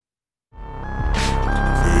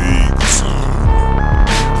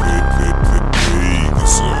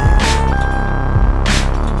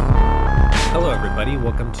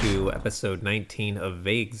episode 19 of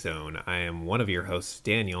Vague Zone. I am one of your hosts,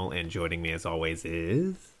 Daniel, and joining me as always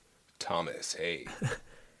is Thomas. Hey.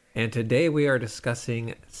 And today we are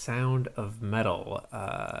discussing Sound of Metal.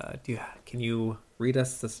 Can you read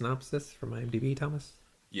us the synopsis from IMDb, Thomas?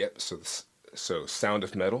 Yep. So Sound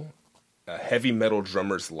of Metal. A heavy metal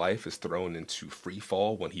drummer's life is thrown into free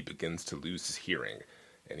fall when he begins to lose his hearing.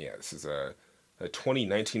 And yeah, this is a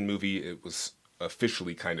 2019 movie. It was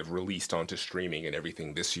officially kind of released onto streaming and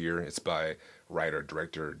everything this year. It's by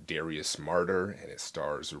writer-director Darius Marder, and it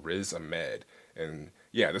stars Riz Ahmed. And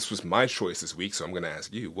yeah, this was my choice this week, so I'm going to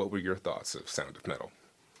ask you, what were your thoughts of Sound of Metal?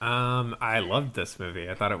 I loved this movie.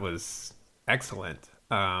 I thought it was excellent.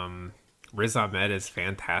 Riz Ahmed is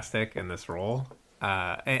fantastic in this role.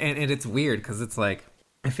 And it's weird because it's like,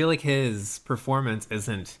 I feel like his performance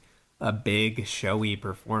isn't a big, showy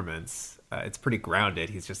performance. It's pretty grounded.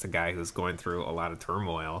 He's just a guy who's going through a lot of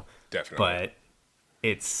turmoil. Definitely. But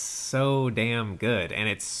it's so damn good. And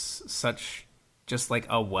it's such just like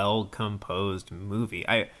a well-composed movie.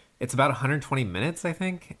 It's about 120 minutes, I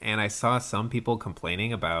think. And I saw some people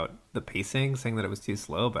complaining about the pacing, saying that it was too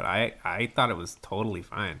slow. But I thought it was totally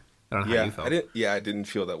fine. I don't know how you felt. I didn't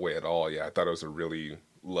feel that way at all. Yeah, I thought it was a really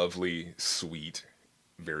lovely, sweet,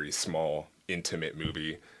 very small, intimate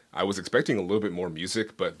movie. I was expecting a little bit more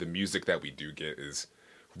music, but the music that we do get is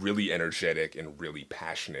really energetic and really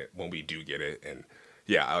passionate when we do get it. And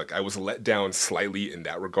yeah, I was let down slightly in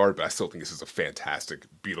that regard, but I still think this is a fantastic,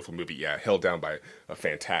 beautiful movie. Yeah, held down by a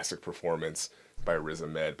fantastic performance by Riz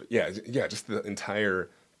Ahmed. But yeah, just the entire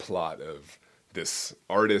plot of this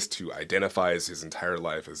artist who identifies his entire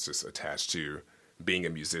life as just attached to being a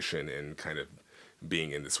musician and kind of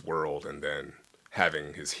being in this world, and then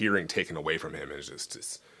having his hearing taken away from him is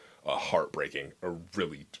just a heartbreaking, a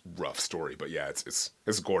really rough story. But yeah,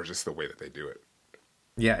 it's gorgeous the way that they do it.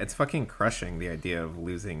 Yeah, it's fucking crushing, the idea of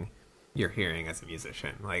losing your hearing as a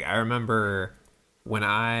musician. Like, I remember when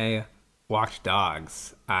I walked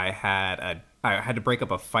dogs, I had to break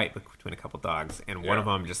up a fight between a couple dogs, and one of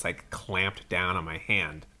them just like clamped down on my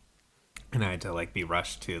hand, and I had to like be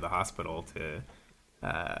rushed to the hospital to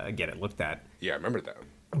get it looked at. Yeah, I remember that.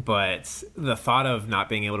 But the thought of not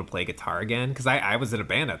being able to play guitar again, because I was in a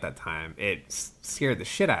band at that time, it scared the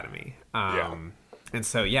shit out of me. And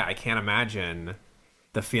so, yeah, I can't imagine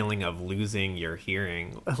the feeling of losing your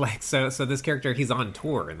hearing. Like, so this character, he's on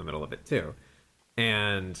tour in the middle of it too.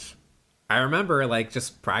 And I remember like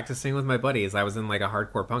just practicing with my buddies. I was in like a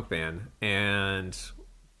hardcore punk band, and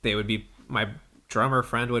my drummer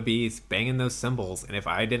friend would be banging those cymbals. And if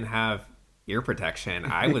I didn't have ear protection,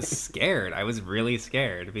 I was scared. I was really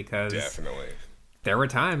scared because definitely there were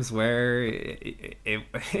times where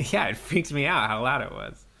it freaked me out how loud it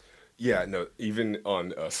was. Yeah, no, even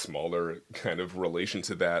on a smaller kind of relation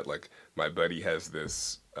to that, like my buddy has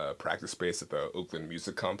this practice space at the Oakland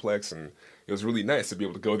Music Complex, and it was really nice to be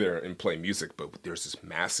able to go there and play music, but there's this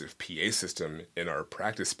massive PA system in our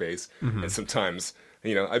practice space, and sometimes,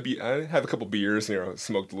 I have a couple beers,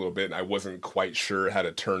 smoked a little bit, and I wasn't quite sure how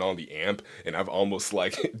to turn on the amp, and I've almost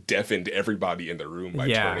like deafened everybody in the room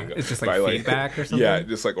by turning. It's just like feedback or something. Yeah,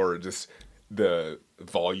 just the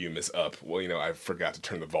volume is up. Well, I forgot to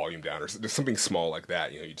turn the volume down, or there's something small like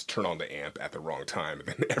that. You just turn on the amp at the wrong time, and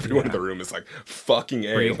then everyone in the room is like, "Fucking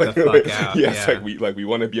A!" Freak the fuck out. Yeah, it's like we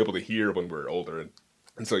want to be able to hear when we're older,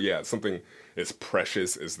 and so yeah, something as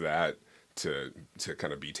precious as that to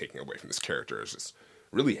kind of be taken away from this character is just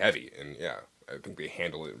really heavy, and yeah, I think they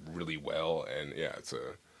handle it really well, and yeah,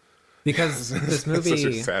 because this movie, it's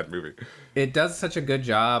such a sad movie. It does such a good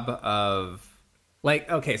job of.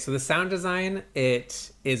 Like, okay, so the sound design,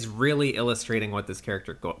 it is really illustrating what this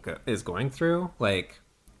character is going through. Like,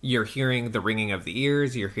 you're hearing the ringing of the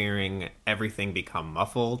ears, you're hearing everything become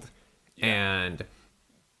muffled. Yeah. And,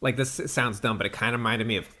 like, this sounds dumb, but it kind of reminded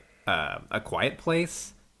me of A Quiet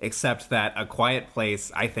Place, except that A Quiet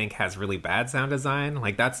Place, I think, has really bad sound design.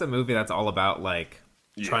 Like, that's a movie that's all about, like,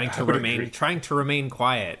 trying to remain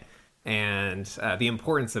quiet and the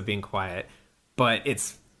importance of being quiet. But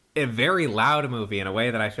it's a very loud movie in a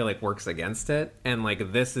way that I feel like works against it. And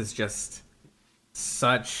like, this is just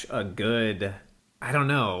such a good, I don't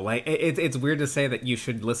know, like it's weird to say that you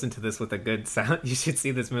should listen to this with a good sound. You should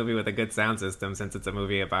see this movie with a good sound system, since it's a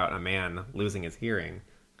movie about a man losing his hearing.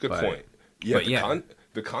 Good point. Yeah.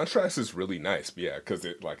 The contrast is really nice. Yeah. Cause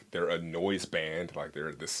they're a noise band. Like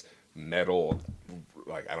they're this metal,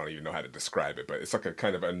 like I don't even know how to describe it, but it's like a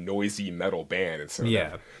kind of a noisy metal band, and so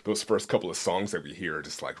those first couple of songs that we hear are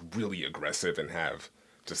just like really aggressive and have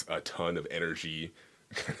just a ton of energy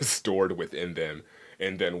stored within them,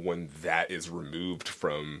 and then when that is removed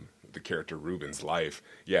from the character Ruben's life,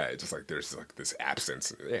 yeah, it's just like there's like this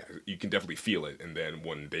absence. Yeah, you can definitely feel it. And then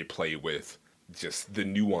when they play with just the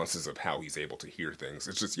nuances of how he's able to hear things,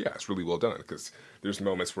 it's just, yeah, it's really well done, because there's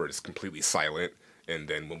moments where it's completely silent, and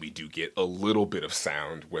then when we do get a little bit of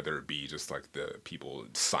sound, whether it be just like the people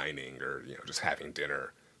signing or, you know, just having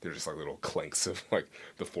dinner, there's just like little clanks of like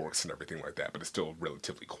the forks and everything like that, but it's still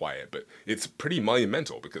relatively quiet. But it's pretty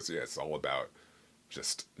monumental because, yeah, it's all about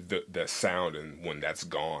just the sound, and when that's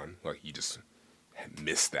gone, like you just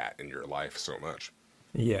miss that in your life so much.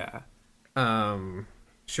 Yeah.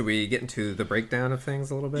 Should we get into the breakdown of things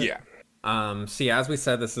a little bit? Yeah. So yeah, as we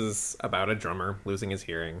said, this is about a drummer losing his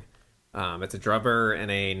hearing. It's a drummer in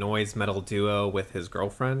a noise metal duo with his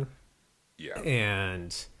girlfriend. Yeah.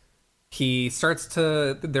 And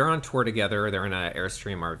they're on tour together. They're in an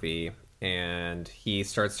Airstream RV, and he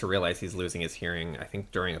starts to realize he's losing his hearing, I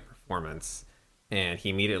think during a performance. And he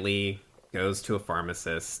immediately goes to a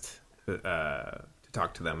pharmacist to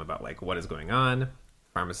talk to them about like what is going on.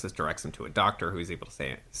 Pharmacist directs him to a doctor who he's able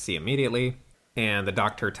to see immediately. And the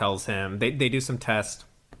doctor tells him, they do some tests.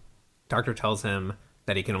 Doctor tells him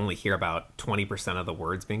that he can only hear about 20% of the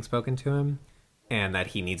words being spoken to him, and that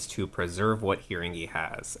he needs to preserve what hearing he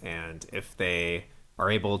has. And if they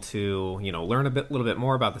are able to, you know, learn little bit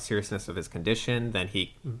more about the seriousness of his condition, then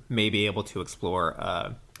he may be able to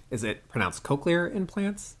explore, is it pronounced cochlear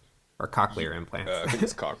implants? Or cochlear implants. I think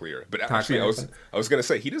it's cochlear. But Cochlear actually, implants. I was gonna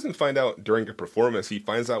say, he doesn't find out during a performance. He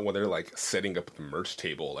finds out when they're like setting up the merch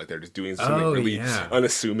table, like they're just doing something really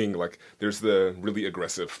unassuming. Like there's the really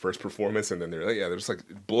aggressive first performance, and then they're like, yeah, they're just like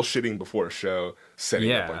bullshitting before a show,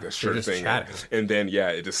 setting up like this shirt thing, and then yeah,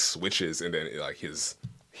 it just switches, and then like his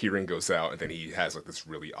hearing goes out, and then he has like this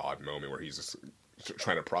really odd moment where he's just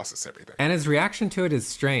trying to process everything. And his reaction to it is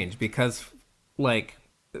strange because, like,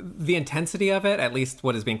 the intensity of it, at least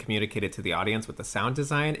what is being communicated to the audience with the sound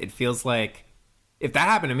design, it feels like if that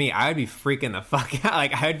happened to me, I would be freaking the fuck out.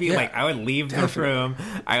 Like, I would be like, I would leave the room.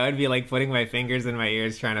 I would be like putting my fingers in my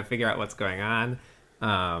ears trying to figure out what's going on.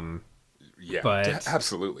 Yeah, but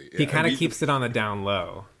absolutely. Yeah. He kind of keeps it on the down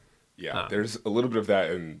low. Yeah, there's a little bit of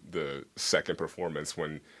that in the second performance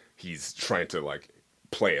when he's trying to like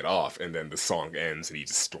play it off, and then the song ends and he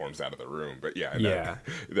just storms out of the room. But yeah,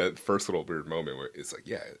 that first little weird moment where it's like,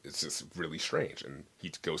 yeah, it's just really strange, and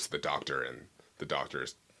he goes to the doctor, and the doctor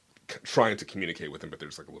is trying to communicate with him, but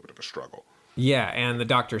there's like a little bit of a struggle. Yeah, and the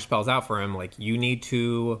doctor spells out for him, like, you need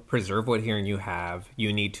to preserve what hearing you have,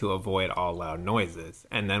 you need to avoid all loud noises.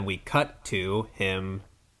 And then we cut to him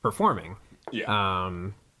performing.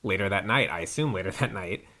 Later that night, I assume later that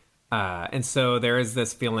night. And so there is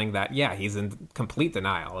this feeling that, yeah, he's in complete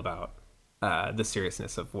denial about the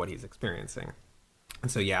seriousness of what he's experiencing.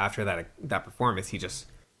 And so, yeah, after that performance, he just,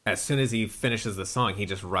 as soon as he finishes the song, he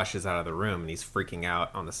just rushes out of the room, and he's freaking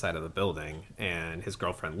out on the side of the building. And his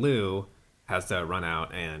girlfriend, Lou, has to run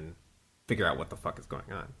out and figure out what the fuck is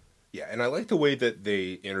going on. Yeah, and I like the way that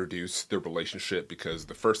they introduce their relationship, because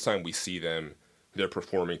the first time we see them, they're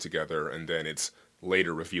performing together, and then it's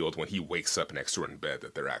later revealed when he wakes up next to her in bed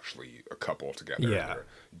that they're actually a couple together. Yeah. They're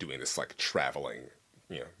doing this like traveling,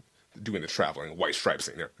 doing the traveling white stripes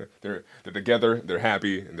thing. They're together, they're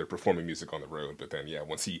happy, and they're performing music on the road. But then, yeah,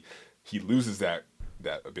 once he loses that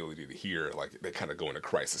ability to hear, like they kind of go into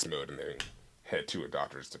crisis mode, and they head to a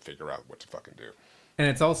doctor's to figure out what to fucking do. And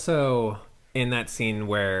it's also in that scene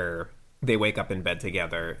where they wake up in bed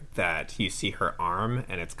together that you see her arm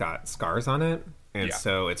and it's got scars on it. And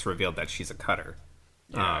so it's revealed that she's a cutter.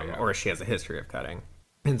 Or she has a history of cutting.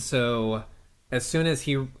 And so as soon as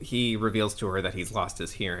he reveals to her that he's lost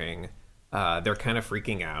his hearing, they're kind of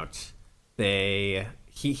freaking out.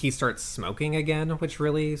 He starts smoking again, which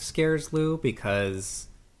really scares Lou, because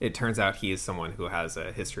it turns out he is someone who has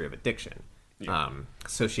a history of addiction. Yeah.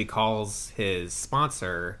 So she calls his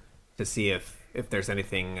sponsor to see if there's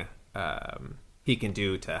anything he can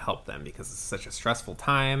do to help them, because it's such a stressful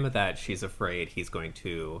time that she's afraid he's going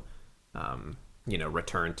to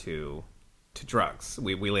return to drugs.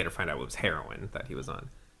 We later find out it was heroin that he was on.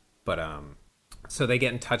 But so they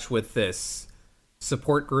get in touch with this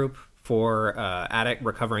support group for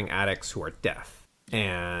recovering addicts who are deaf.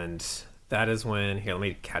 And that is when, here, let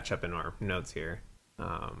me catch up in our notes here.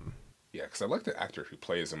 Yeah, because I like the actor who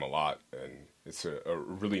plays him a lot, and it's a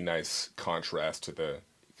really nice contrast to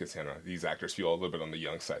because these actors feel a little bit on the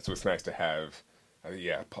young side, so it's nice to have, I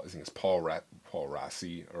think it's Paul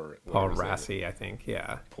Rassi, or Paul Rassi, I think,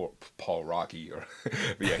 yeah. Paul Rocky, or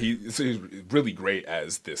but yeah, he's really great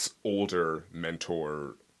as this older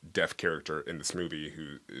mentor deaf character in this movie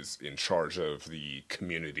who is in charge of the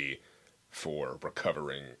community for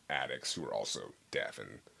recovering addicts who are also deaf,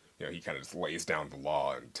 and he kind of just lays down the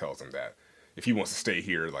law and tells him that if he wants to stay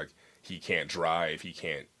here, like he can't drive, he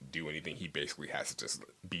can't do anything. He basically has to just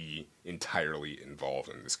be entirely involved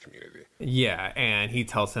in this community. Yeah, and he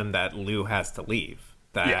tells him that Lou has to leave.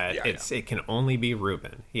 That it can only be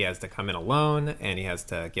Ruben. He has to come in alone, and he has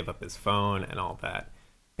to give up his phone and all that.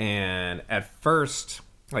 And at first,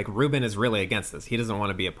 like, Ruben is really against this. He doesn't want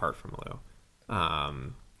to be apart from Lou.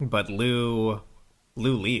 But Lou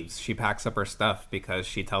leaves. She packs up her stuff because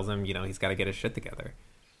she tells him, he's got to get his shit together.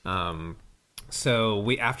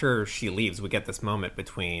 So after she leaves, we get this moment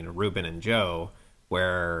between Ruben and Joe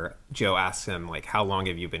where Joe asks him, like, how long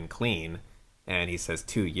have you been clean? And he says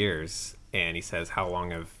 2 years. And he says, how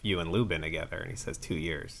long have you and Lou been together? And he says 2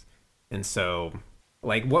 years. And so,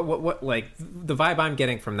 like, what like, the vibe I'm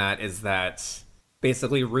getting from that is that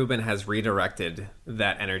basically Ruben has redirected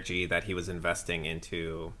that energy that he was investing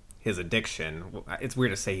into his addiction. It's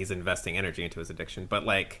weird to say he's investing energy into his addiction, but,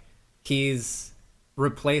 like, he's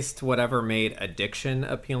replaced whatever made addiction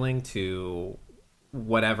appealing to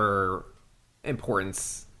whatever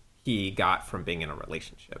importance he got from being in a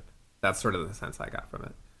relationship. That's sort of the sense I got from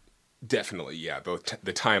it. Definitely, yeah.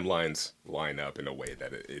 The timelines line up in a way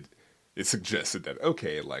that it suggested that,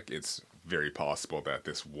 okay, like, it's very possible that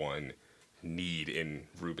this one need in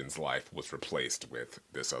Ruben's life was replaced with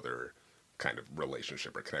this other kind of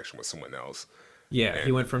relationship or connection with someone else. Yeah,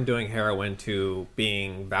 he went from doing heroin to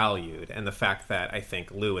being valued. And the fact that I think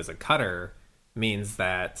Lou is a cutter means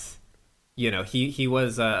that, he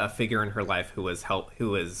was a figure in her life who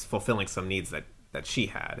was fulfilling some needs that she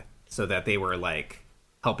had, so that they were, like,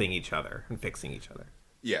 helping each other and fixing each other.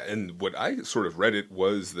 Yeah, and what I sort of read it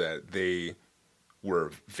was that they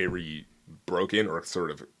were very broken or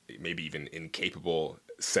sort of maybe even incapable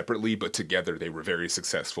separately, but together they were very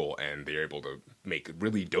successful and they were able to make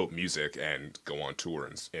really dope music and go on tour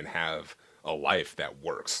and have a life that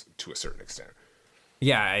works to a certain extent.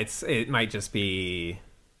 Yeah, it might just be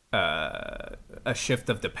a shift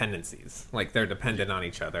of dependencies. Like, they're dependent on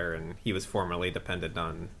each other, and he was formerly dependent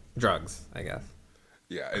on drugs, I guess.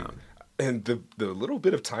 Yeah, and the little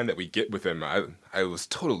bit of time that we get with him, I was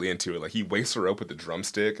totally into it. Like, he wakes her up with the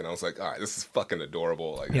drumstick, and I was like, all right, this is fucking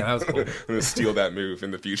adorable. Like, yeah, that was cool. I'm gonna steal that move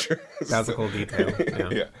in the future. That's a cool detail.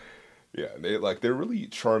 Yeah. Yeah. They're really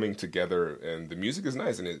charming together, and the music is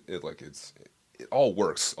nice, and it all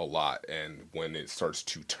works a lot. And when it starts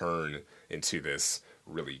to turn into this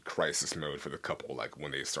really crisis mode for the couple, like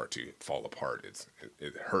when they start to fall apart,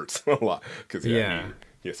 it hurts a lot because he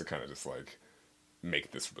has to kind of just like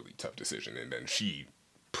make this really tough decision, and then she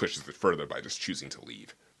pushes it further by just choosing to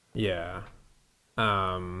leave. Yeah.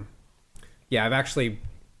 I've actually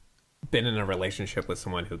been in a relationship with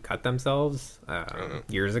someone who cut themselves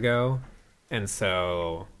years ago, and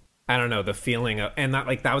so I don't know, the feeling of, and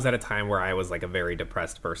that was at a time where I was like a very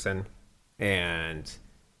depressed person, and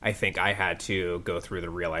I think I had to go through the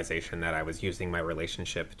realization that I was using my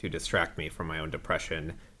relationship to distract me from my own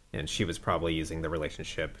depression, and she was probably using the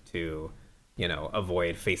relationship to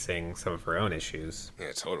avoid facing some of her own issues.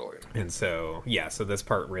 Yeah, totally. And so, so this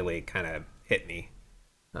part really kind of hit me.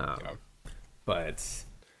 But,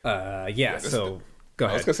 go ahead. I was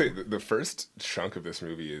going to say, the first chunk of this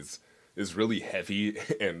movie is really heavy,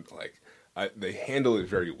 and, like, they handle it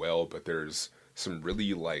very well, but there's some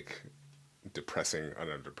really, like, not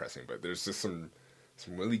depressing, but there's just some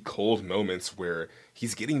really cold moments where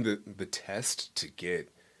he's getting the test to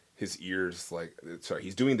get his ears,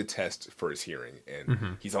 he's doing the test for his hearing,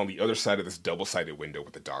 and he's on the other side of this double-sided window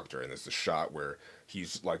with the doctor, and there's a shot where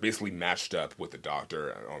he's like basically matched up with the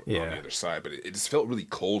doctor on the other side, but it just felt really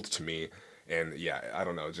cold to me. And I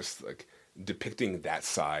don't know, just like depicting that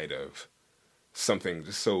side of something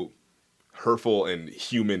just so hurtful and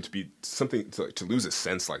human, to be something to lose a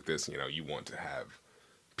sense like this, you want to have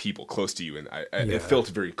people close to you, and it felt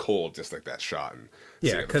very cold, just like that shot. And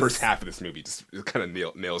the first half of this movie just kind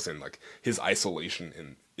of nails in like his isolation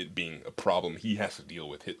and it being a problem he has to deal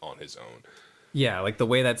with on his own. Yeah, like the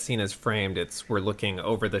way that scene is framed, we're looking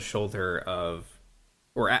over the shoulder of,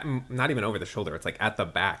 not even over the shoulder, it's like at the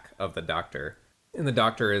back of the doctor, and the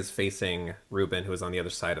doctor is facing Ruben, who is on the other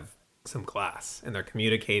side of some glass, and they're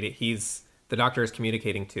communicating. The doctor is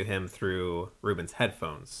communicating to him through Ruben's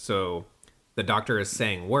headphones, so the doctor is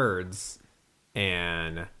saying words,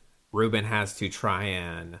 and Ruben has to try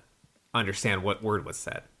and understand what word was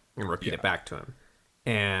said and repeat it back to him.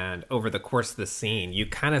 And over the course of the scene, you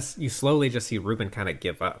slowly just see Ruben kind of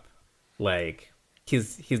give up. Like,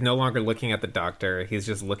 he's no longer looking at the doctor. He's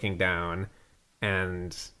just looking down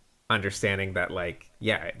and understanding that, like,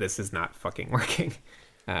 this is not fucking working.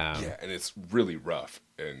 And it's really rough.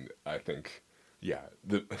 And I think Yeah,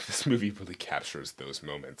 this movie really captures those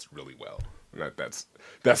moments really well. And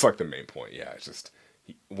that's like the main point. Yeah, it's just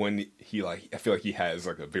when he like I feel like he has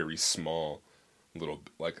like a very small little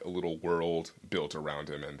like a little world built around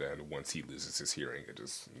him, and then once he loses his hearing, it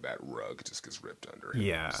just that rug just gets ripped under him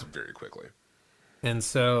Yeah. just very quickly. And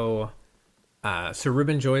so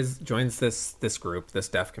Ruben joins this group, this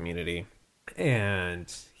deaf community,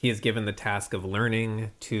 and he is given the task of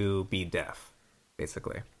learning to be deaf,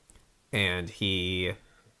 basically. And he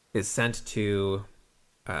is sent to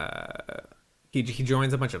he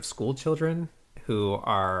joins a bunch of school children who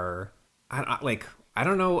are I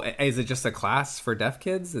don't know, is it just a class for deaf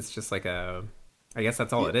kids? It's just like I guess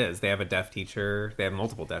that's all it is. They have a deaf teacher. They have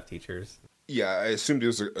multiple deaf teachers. Yeah, I assumed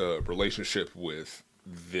there's a relationship with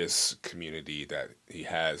this community that he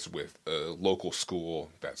has with a local school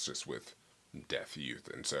that's just with deaf youth,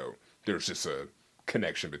 and so there's just a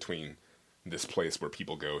connection between this place where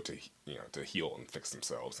people go to to heal and fix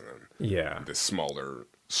themselves, and then Yeah. this smaller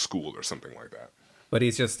school or something like that. But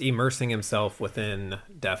he's just immersing himself within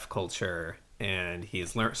deaf culture, and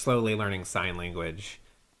he's slowly learning sign language.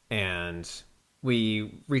 And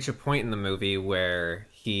we reach a point in the movie where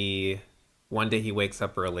one day he wakes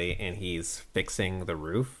up early and he's fixing the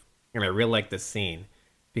roof. And I really like this scene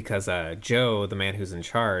because Joe, the man who's in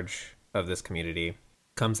charge of this community,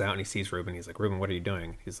 comes out and he sees Ruben. He's like, Ruben, what are you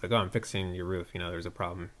doing? He's like, oh, I'm fixing your roof. There's a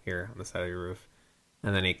problem here on the side of your roof.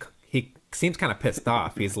 And then he seems kind of pissed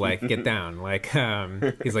off. He's like, get down. Like,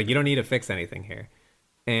 he's like, you don't need to fix anything here.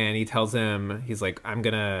 And he tells him, he's like, I'm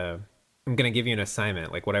gonna give you an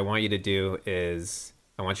assignment. Like, what I want you to do is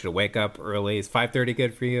I want you to wake up early. Is 5:30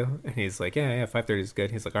 good for you? And he's like, yeah, 5:30 is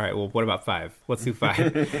good. He's like, all right, well, what about 5? Let's do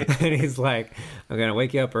 5. And he's like, I'm gonna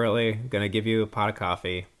wake you up early. I'm gonna give you a pot of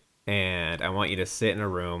coffee, and I want you to sit in a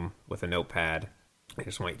room with a notepad. I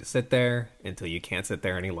just want you to sit there until you can't sit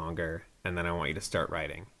there any longer, and then I want you to start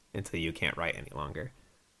writing until you can't write any longer.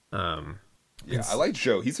 Yeah, I like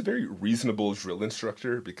Joe. He's a very reasonable drill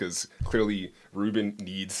instructor because clearly Ruben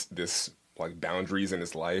needs this like boundaries in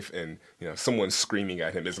his life, and someone screaming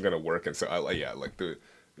at him isn't going to work. And so like the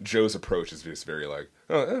Joe's approach is just very like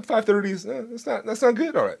 5:30 is that's not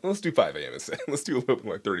good. All right, let's do 5 a.m. instead. Let's do a little bit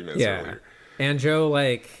like 30 minutes earlier. And Joe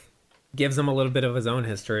like gives him a little bit of his own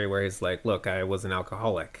history where he's like, look, I was an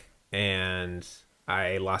alcoholic and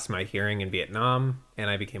I lost my hearing in Vietnam and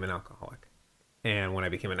I became an alcoholic. And when I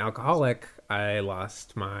became an alcoholic, I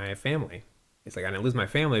lost my family. It's like, I didn't lose my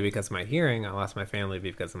family because of my hearing. I lost my family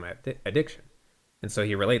because of my addiction. And so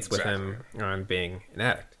he relates with him on being an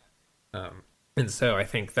addict. And so I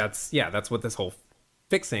think that's what this whole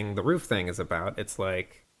fixing the roof thing is about. It's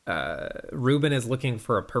like Ruben is looking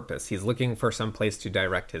for a purpose. He's looking for some place to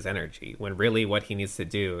direct his energy, when really what he needs to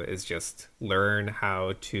do is just learn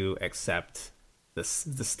how to accept the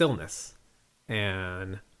stillness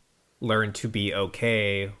and learn to be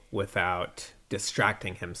okay without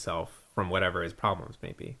distracting himself from whatever his problems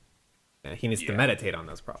may be. And he needs to meditate on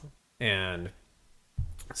those problems. And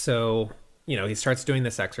so, he starts doing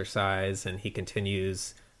this exercise and he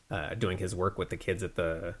continues doing his work with the kids at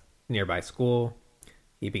the nearby school.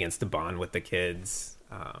 He begins to bond with the kids.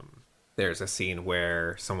 There's a scene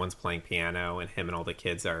where someone's playing piano and him and all the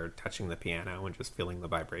kids are touching the piano and just feeling the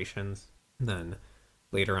vibrations. And then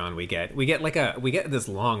later on we get this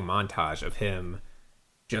long montage of him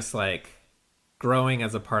just like growing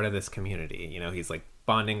as a part of this community. He's like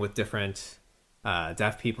bonding with different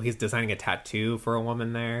deaf people. He's designing a tattoo for a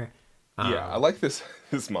woman there. I like this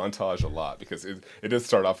montage a lot because it does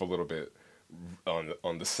start off a little bit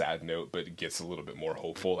on the sad note, but it gets a little bit more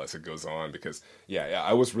hopeful as it goes on. Because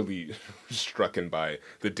I was really struck by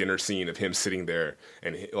the dinner scene of him sitting there,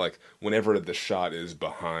 and like whenever the shot is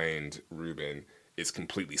behind Ruben, it's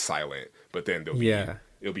completely silent, but then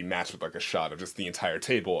it'll be matched with like a shot of just the entire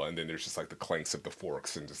table, and then there's just like the clanks of the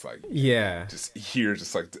forks and just like just here,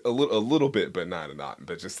 just like a little bit, but not a lot.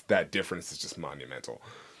 But just that difference is just monumental.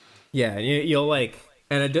 Yeah, you'll like,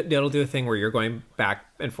 and it'll do a thing where you're going back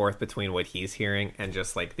and forth between what he's hearing and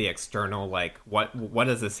just like the external, like what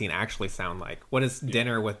does this scene actually sound like? What does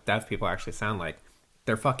dinner with deaf people actually sound like?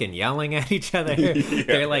 They're fucking yelling at each other.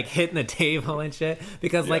 They're like hitting the table and shit.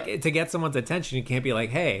 Because like to get someone's attention, you can't be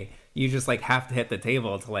like, hey, you just like have to hit the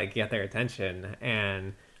table to like get their attention.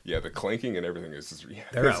 And the clanking and everything is just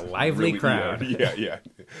they're a lively really, crowd. A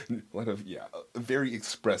lot of very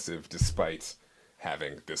expressive despite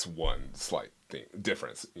having this one slight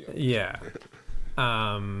difference.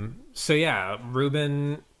 So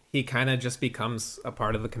Ruben, he kind of just becomes a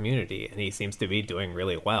part of the community and he seems to be doing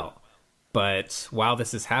really well. But while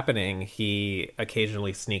this is happening, he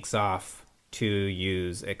occasionally sneaks off to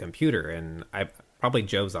use a computer in probably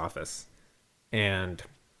Joe's office. And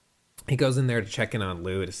he goes in there to check in on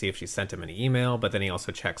Lou to see if she sent him an email, but then he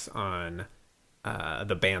also checks on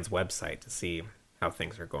the band's website to see how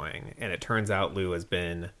things are going. And it turns out Lou has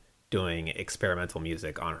been doing experimental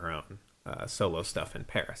music on her own, solo stuff in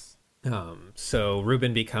Paris. So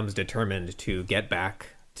Ruben becomes determined to get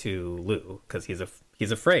back to Lou because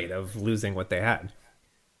he's afraid of losing what they had.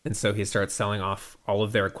 And so he starts selling off all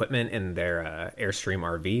of their equipment in their Airstream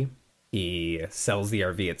RV. He sells the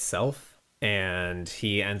RV itself, and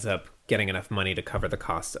he ends up getting enough money to cover the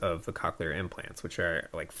cost of the cochlear implants, which are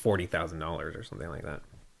like $40,000 or something like that.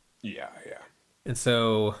 Yeah, yeah. And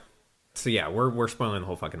so yeah, we're spoiling the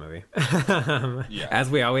whole fucking movie, Yeah. as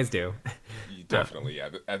we always do. Definitely, yeah.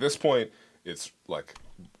 At this point, it's like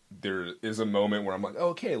there is a moment where I'm like,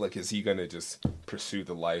 okay, like, is he gonna just pursue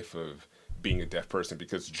the life of being a deaf person?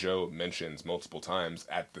 Because Joe mentions multiple times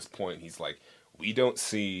at this point, he's like, we don't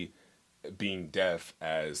see being deaf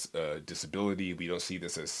as a disability. We don't see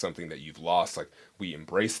this as something that you've lost. Like, we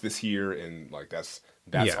embrace this here, and like that's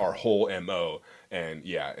Yeah. our whole MO. And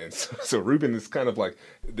yeah, and so Ruben is kind of like,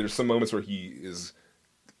 there's some moments where he is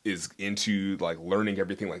into like learning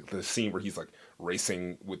everything, like the scene where he's like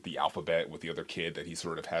racing with the alphabet with the other kid that he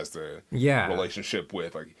sort of has the Yeah. relationship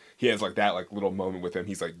with. Like, he has like that like little moment with him.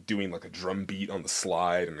 He's like doing like a drum beat on the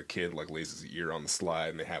slide, and the kid like lays his ear on the slide,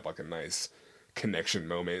 and they have like a nice connection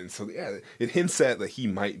moment. And so yeah, it hints at that he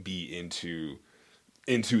might be into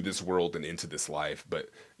this world and into this life, but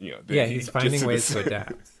you know, Yeah, he's finding ways this, to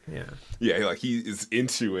adapt. Yeah. yeah, like he is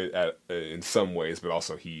into it in some ways, but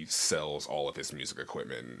also he sells all of his music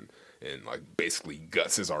equipment and like basically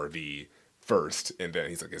guts his RV first, and then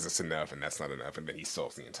he's like, is this enough? And that's not enough, and then he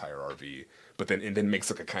sells the entire RV, but then makes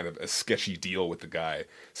like a kind of a sketchy deal with the guy,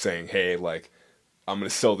 saying, hey, like, I'm going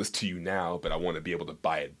to sell this to you now, but I want to be able to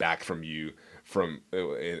buy it back from you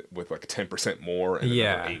with like 10% more in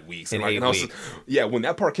another 8 weeks. And, like, and I was, yeah, when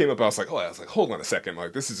that part came up, I was like, hold on a second,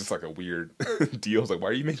 like, this is just like a weird deal. I was like, why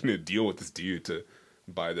are you making a deal with this dude to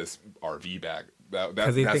buy this RV back?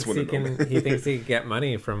 Because he thinks he can get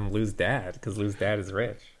money from Lou's dad, because Lou's dad is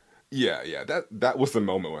rich. Yeah, that was the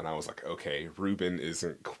moment when I was like, okay, Ruben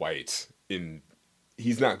isn't quite in.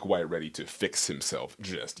 He's not quite ready to fix himself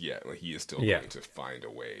just yet. Like, he is still going to find a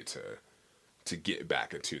way to get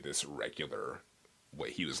back into this regular way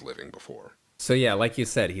he was living before. So yeah, like you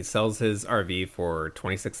said, he sells his RV for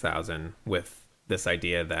 $26,000 with this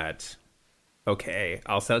idea that, okay,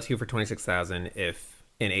 I'll sell it to you for $26,000 if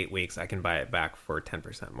in 8 weeks I can buy it back for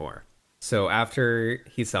 10% more. So after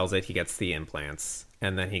he sells it, he gets the implants,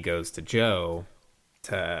 and then he goes to Joe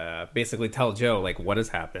to basically tell Joe, like, what has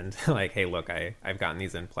happened. Like, hey, look, I've gotten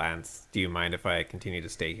these implants. Do you mind if I continue to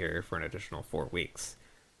stay here for an additional 4 weeks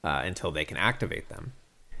until they can activate them?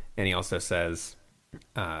 And he also says,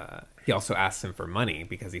 he also asks him for money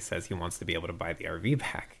because he says he wants to be able to buy the RV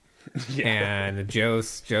back. Yeah. And Joe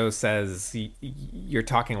says, you're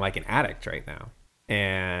talking like an addict right now.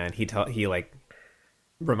 And he like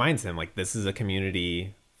reminds him, like, this is a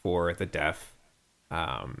community for the deaf.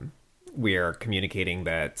 We are communicating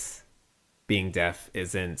that being deaf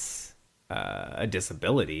isn't a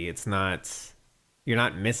disability. It's not, you're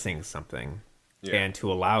not missing something. Yeah. And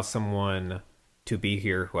to allow someone to be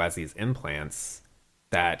here who has these implants,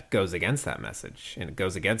 that goes against that message, and it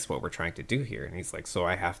goes against what we're trying to do here. And he's like, so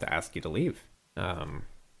I have to ask you to leave.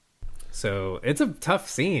 So it's a tough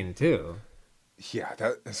scene too. Yeah,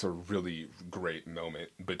 that's a really great moment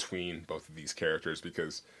between both of these characters,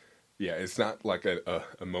 because yeah, it's not like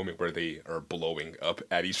a moment where they are blowing up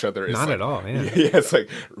at each other. It's not like, at all, yeah. Yeah, it's like,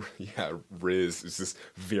 yeah, Riz is just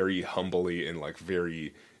very humbly and like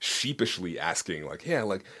very sheepishly asking, like, yeah,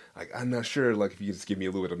 like I'm not sure, like, if you could just give me a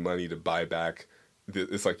little bit of money to buy back.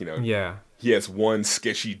 It's like, you know, yeah, he has one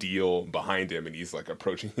sketchy deal behind him, and he's like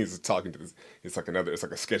he's talking to this. It's like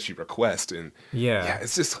a sketchy request, and yeah,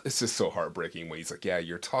 it's just so heartbreaking when he's like, yeah,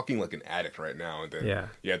 you're talking like an addict right now, and then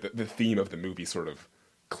the theme of the movie sort of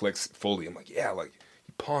clicks fully. I'm like, yeah, like,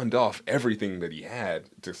 he pawned off everything that he had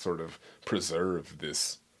to sort of preserve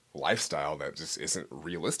this lifestyle that just isn't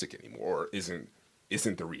realistic anymore, or isn't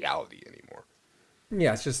the reality anymore.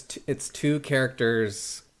 Yeah, it's two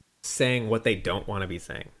characters saying what they don't want to be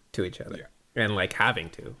saying to each other, and like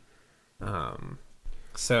having to.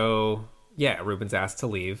 So yeah, Ruben's asked to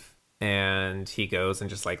leave, and he goes and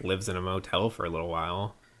just like lives in a motel for a little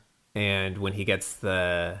while. And when he gets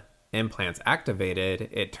the implants activated,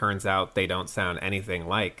 it turns out they don't sound anything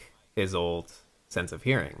like his old sense of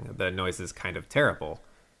hearing. The noise is kind of terrible.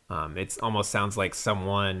 It almost sounds like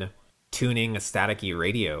someone tuning a staticky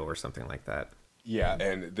radio or something like that. Yeah,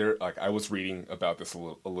 and there, like, I was reading about this a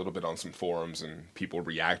little bit on some forums and people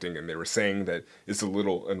reacting, and they were saying that it's a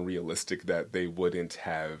little unrealistic that they wouldn't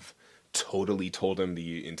have totally told him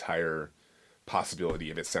the entire possibility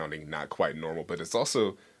of it sounding not quite normal. But it's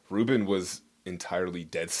also, Ruben was entirely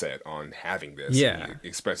dead set on having this, and Yeah. he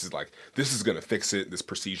expresses like, this is going to fix it. This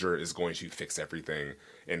procedure is going to fix everything,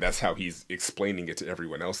 and that's how he's explaining it to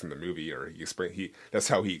everyone else in the movie, or he that's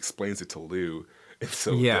how he explains it to Lou. And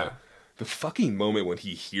so Yeah. the fucking moment when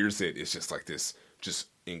he hears it is just like this, just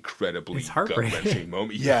incredibly It's gut heartbreaking. wrenching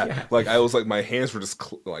moment. Yeah, Yeah. like I was like, my hands were just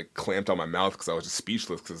like clamped on my mouth because I was just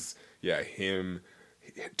speechless. Because yeah, him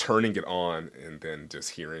turning it on and then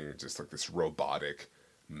just hearing just like this robotic,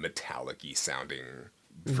 metallic-y sounding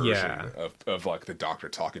version Yeah. of like the doctor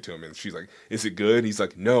talking to him, and she's like, "Is it good?" He's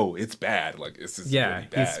like, "No, it's bad. Like it's just Yeah. really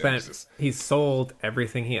bad." And it's just He sold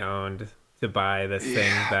everything he owned to buy this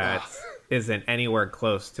thing that isn't anywhere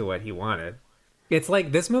close to what he wanted. It's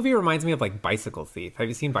like this movie reminds me of like Bicycle Thief. Have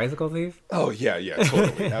you seen Bicycle Thief? oh yeah, yeah,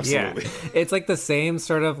 totally, Yeah. absolutely. It's like the same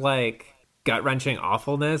sort of like gut wrenching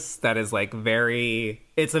awfulness that is like very,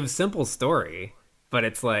 it's a simple story, but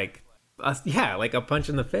it's like, yeah, like a punch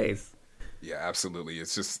in the face. Yeah, absolutely.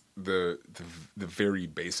 It's just the very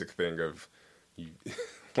basic thing of you,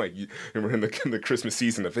 like you remember in the Christmas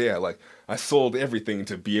season of yeah, like I sold everything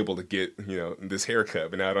to be able to get this haircut,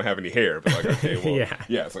 but now I don't have any hair. But like okay, well Yeah.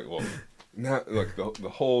 yeah, it's like well, not like the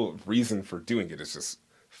whole reason for doing it is just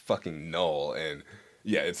fucking null, and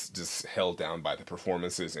yeah, it's just held down by the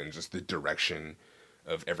performances and just the direction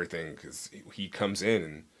of everything because he comes in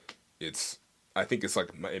and it's I think it's like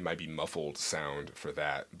it might be muffled sound for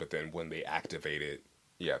that, but then when they activate it,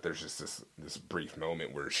 yeah, there's just this brief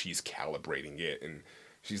moment where she's calibrating it and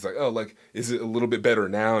she's like, "Oh, like is it a little bit better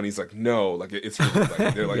now?" And he's like, "No, like it's really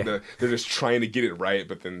like they're like Yeah. they're just trying to get it right,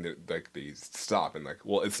 but then like they stop and like,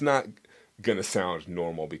 well, it's not gonna sound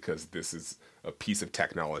normal because this is a piece of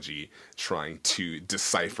technology trying to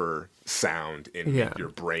decipher sound and Yeah. make your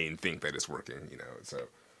brain think that it's working, So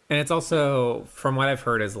And it's also, from what I've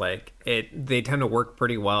heard, is like they tend to work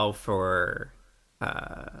pretty well for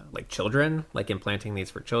like children, like implanting these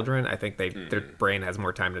for children. I think their brain has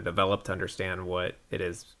more time to develop to understand what it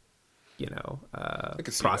is, I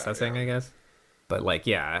could see processing, that, yeah. I guess. But like,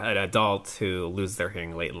 yeah, an adult who loses their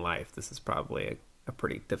hearing late in life, this is probably a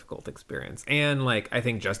pretty difficult experience. And like, I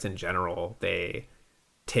think just in general, they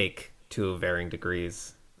take to varying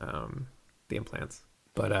degrees the implants.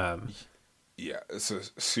 But Yeah, it's a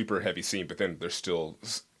super heavy scene, but then there's still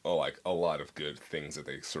like a lot of good things that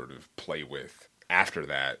they sort of play with after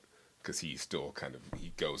that because he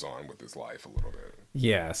goes on with his life a little bit.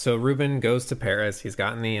 yeah, so Ruben goes to Paris. He's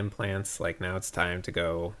gotten the implants. Like now it's time to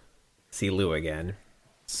go see Lou again.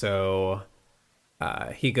 So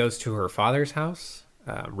he goes to her father's house,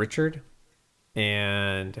 Richard,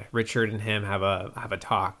 and Richard and him have a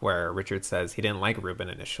talk where Richard says he didn't like Ruben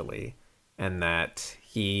initially, and that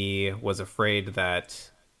he was afraid that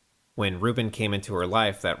when Ruben came into her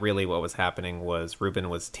life, that really what was happening was Ruben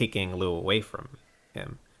was taking Lou away from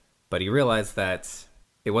him. But he realized that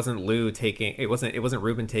it wasn't Ruben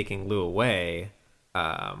taking Lou away.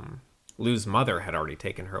 Lou's mother had already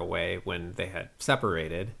taken her away when they had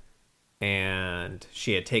separated, and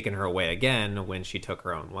she had taken her away again when she took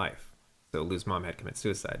her own life. So Lou's mom had committed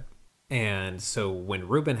suicide. And so when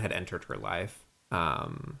Ruben had entered her life,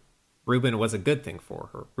 Ruben was a good thing for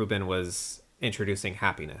her. Ruben was introducing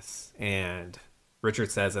happiness. And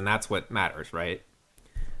Richard says, and that's what matters, right?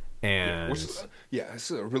 Yeah, And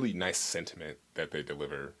it's a really nice sentiment that they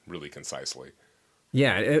deliver really concisely.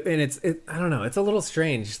 yeah, I don't know, it's a little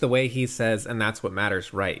strange the way he says, and that's what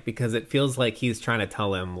matters, right? Because it feels like he's trying to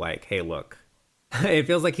tell him, like, hey, look, it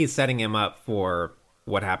feels like he's setting him up for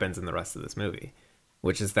what happens in the rest of this movie,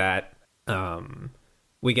 which is that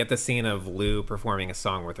we get the scene of Lou performing a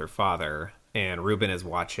song with her father, and Ruben is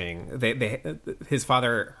watching.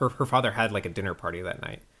 Her father had like a dinner party that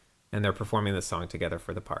night, and they're performing this song together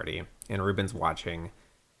for the party, and Ruben's watching,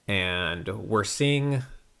 and we're seeing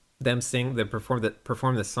them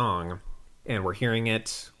perform the song, and we're hearing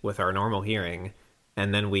it with our normal hearing,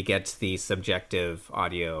 and then we get the subjective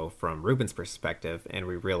audio from Ruben's perspective, and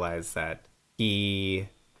we realize that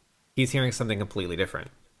he's hearing something completely different.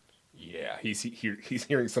 Yeah, he's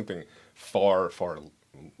hearing something far.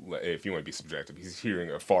 If you want to be subjective, he's hearing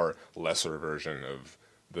a far lesser version of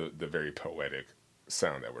the very poetic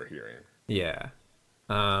sound that we're hearing, Yeah.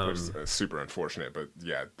 which is super unfortunate. But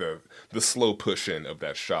yeah, the slow push in of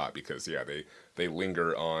that shot because yeah they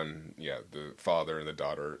linger on the father and the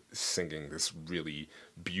daughter singing this really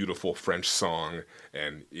beautiful French song,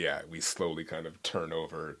 and yeah we slowly kind of turn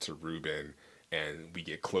over to Ruben, and we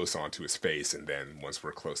get close onto his face, and then once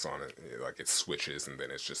we're close on it, like it switches, and then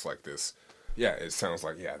it's just like this. Yeah, it sounds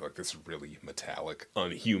like like this really metallic,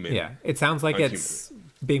 unhuman. Yeah, it sounds like unhuman. it's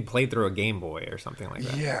being played through a Game Boy or something like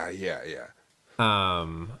that. Yeah.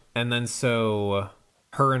 And then so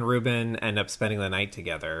her and Ruben end up spending the night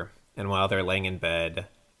together, and while they're laying in bed,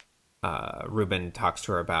 Ruben talks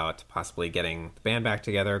to her about possibly getting the band back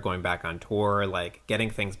together, going back on tour, like getting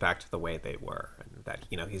things back to the way they were, and that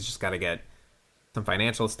he's just got to get some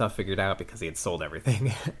financial stuff figured out because he had sold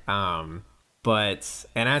everything. And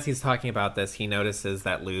as he's talking about this, he notices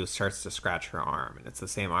that Lou starts to scratch her arm, and it's the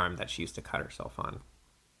same arm that she used to cut herself on.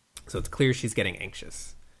 So it's clear she's getting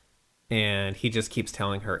anxious. And he just keeps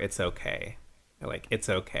telling her it's okay. Like, it's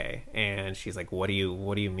okay. And she's like, what do you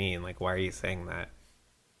mean? Like, why are you saying that?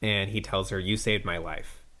 And he tells her, you saved my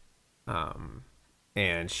life.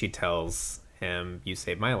 And she tells him, you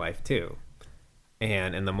saved my life too.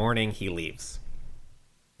 And in the morning, he leaves.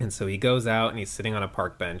 And so he goes out and he's sitting on a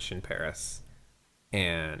park bench in Paris.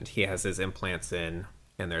 And he has his implants in.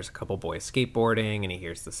 And there's a couple boys skateboarding. And he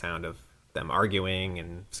hears the sound of them arguing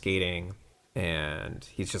and skating. And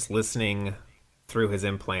he's just listening through his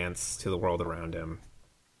implants to the world around him.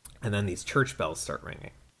 And then these church bells start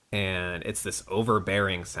ringing. And it's this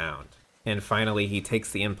overbearing sound. And finally, he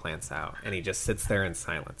takes the implants out. And he just sits there in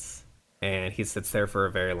silence. And he sits there for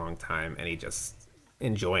a very long time. And he just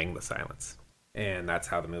enjoying the silence. And that's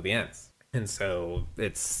how the movie ends. And so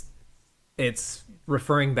it's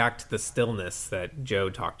referring back to the stillness that Joe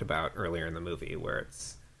talked about earlier in the movie, where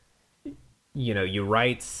it's, you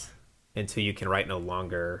write until you can write no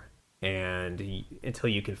longer, and until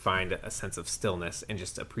you can find a sense of stillness and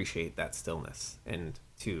just appreciate that stillness, and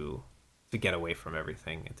to get away from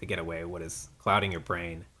everything, and to get away what is clouding your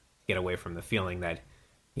brain, to get away from the feeling that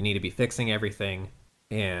you need to be fixing everything.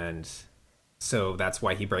 And so that's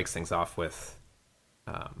why he breaks things off with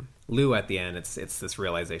Lou at the end. It's this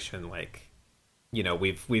realization, like,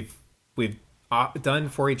 we've done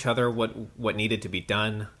for each other what needed to be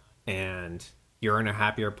done, and you're in a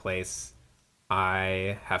happier place.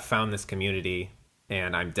 I have found this community,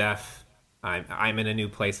 and I'm deaf. I'm in a new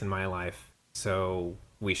place in my life, so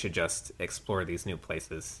we should just explore these new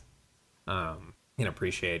places, and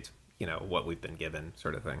appreciate what we've been given,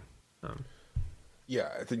 sort of thing.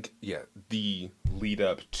 I think the lead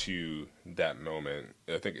up to that moment,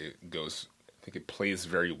 I think it plays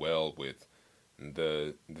very well with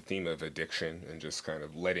the theme of addiction and just kind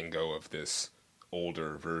of letting go of this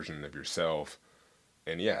older version of yourself.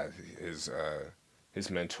 And his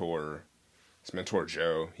mentor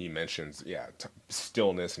Joe, he mentions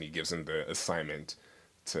stillness, and he gives him the assignment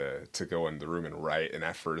to go in the room and write. And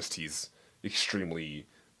at first he's extremely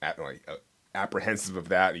apprehensive of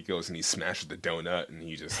that. He goes and he smashes the donut, and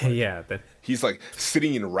he just he's like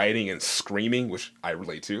sitting and writing and screaming, which I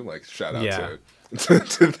relate to. Like, shout out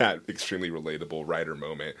to that extremely relatable writer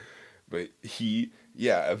moment. But he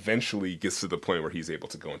eventually gets to the point where he's able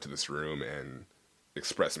to go into this room and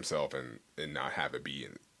express himself and not have it be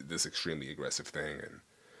this extremely aggressive thing.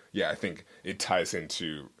 And I think it ties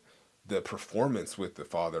into the performance with the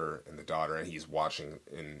father and the daughter, and he's watching,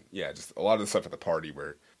 and just a lot of the stuff at the party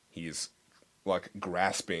where he's like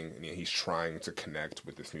grasping, and he's trying to connect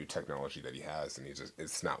with this new technology that he has, and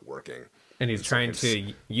it's not working. And he's trying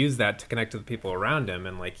to use that to connect to the people around him,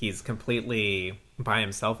 and like he's completely by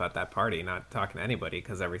himself at that party, not talking to anybody,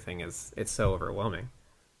 because it's so overwhelming.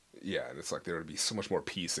 Yeah, and it's like there would be so much more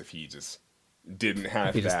peace if he just didn't have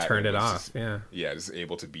if he that. Just turned it off. Just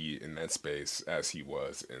able to be in that space as he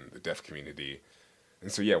was in the deaf community.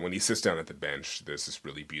 And so when he sits down at the bench, there's this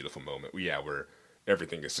really beautiful moment. Where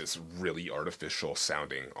everything is just really artificial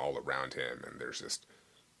sounding all around him, and there's just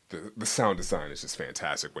the sound design is just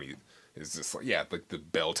fantastic when he is just like the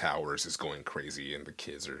bell towers is going crazy, and the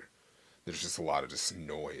kids there's just a lot of just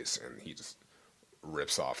noise, and he just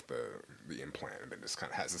rips off the implant, and then just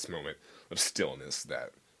kind of has this moment of stillness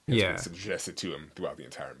that has been suggested to him throughout the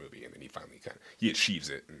entire movie, and then he finally he achieves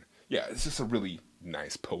it. And it's just a really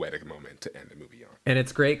nice poetic moment to end the movie on. And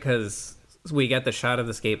it's great because we get the shot of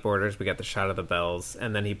the skateboarders, we get the shot of the bells,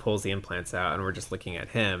 and then he pulls the implants out, and we're just looking at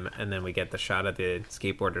him, and then we get the shot of the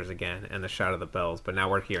skateboarders again, and the shot of the bells, but now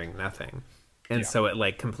we're hearing nothing. And so it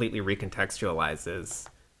like completely recontextualizes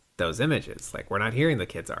those images. Like, we're not hearing the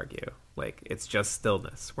kids argue. Like, it's just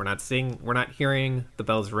stillness. We're not hearing the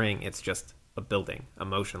bells ring. It's just a building, a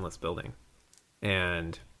motionless building.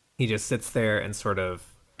 And he just sits there and sort of,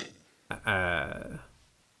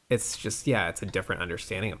 it's just, it's a different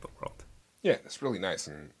understanding of the world. Yeah, it's really nice.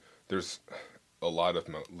 And there's a lot of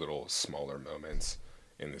little smaller moments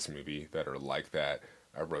in this movie that are like that.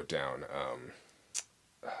 I wrote down,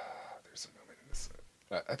 there's a moment in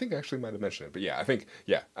I think I actually might have mentioned it, but yeah, I think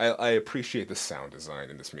yeah, I appreciate the sound design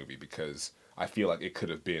in this movie because I feel like it could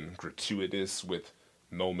have been gratuitous with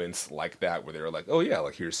moments like that where they were like, oh yeah,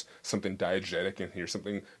 like here's something diegetic and here's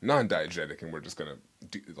something non-diegetic, and we're just gonna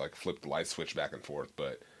like flip the light switch back and forth.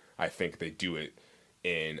 But I think they do it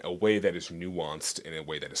in a way that is nuanced and in a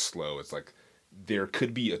way that is slow. It's like there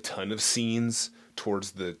could be a ton of scenes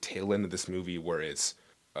towards the tail end of this movie where it's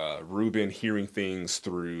Ruben hearing things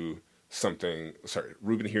through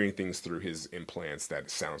Ruben hearing things through his implants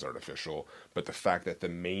that sounds artificial, but the fact that the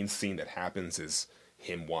main scene that happens is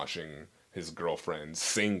him watching his girlfriend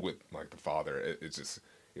sing with like the father, it just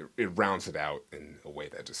it rounds it out in a way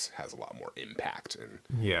that just has a lot more impact. And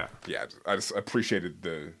Yeah. yeah, I just appreciated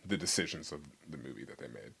the decisions of the movie that they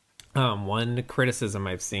made. One criticism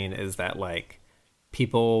I've seen is that like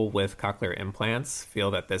people with cochlear implants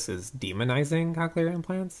feel that this is demonizing cochlear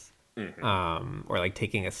implants, or like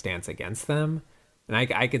taking a stance against them, and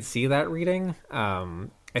I could see that reading.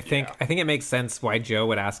 I think it makes sense why Joe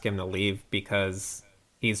would ask him to leave because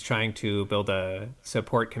he's trying to build a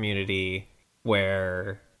support community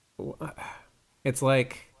where it's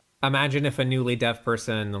like, imagine if a newly deaf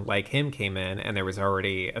person like him came in and there was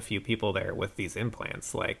already a few people there with these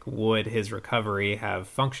implants. Like, would his recovery have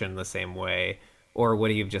functioned the same way, or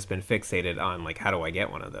would he have just been fixated on like, how do I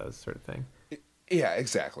get one of those sort of thing? Yeah,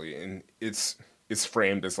 exactly. And it's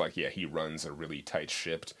framed as like, yeah, he runs a really tight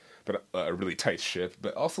ship, but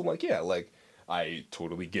also like, yeah, like I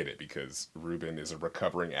totally get it because Ruben is a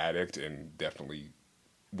recovering addict and definitely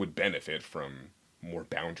would benefit from more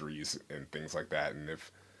boundaries and things like that. And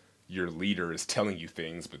if your leader is telling you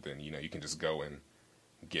things, but then you can just go and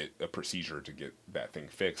get a procedure to get that thing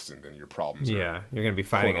fixed, and then your problems you're gonna be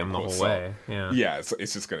fighting him the whole way. Yeah,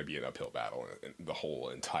 it's just gonna be an uphill battle, and the whole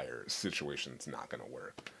entire situation's not gonna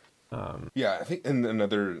work. Yeah, I think, and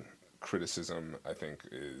another criticism I think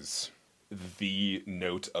is the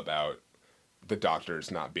note about the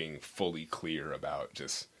doctors not being fully clear about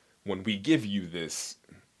just when we give you this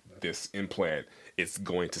implant, it's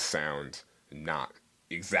going to sound not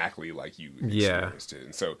exactly like you experienced it,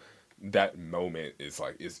 and so that moment is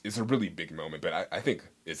like is a really big moment. But I think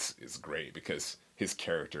it's great because his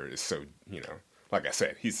character is so, like I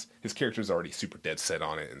said, his character is already super dead set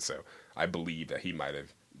on it, and so I believe that he might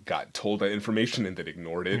have got told that information and then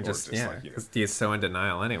ignored it, because he's so in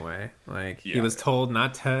denial anyway. Like he was told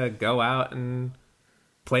not to go out and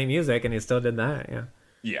play music, and he still did that.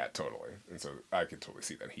 Yeah, totally. And so I could totally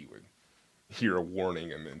see that he would hear a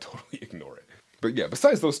warning and then totally ignore it. But yeah,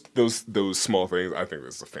 besides those small things, I think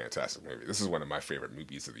this is a fantastic movie. This is one of my favorite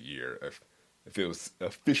movies of the year. If it was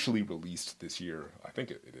officially released this year, I think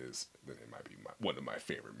it is, then it might be one of my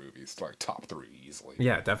favorite movies. Like top 3 easily.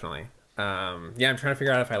 Yeah, definitely. I'm trying to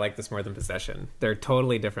figure out if I like this more than Possession. They're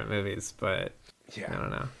totally different movies, but yeah, I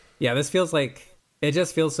don't know. Yeah, this feels like, it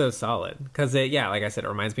just feels so solid. Because like I said, it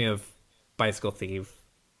reminds me of Bicycle Thief.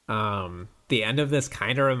 The end of this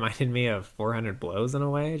kind of reminded me of 400 Blows in a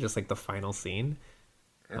way, just like the final scene.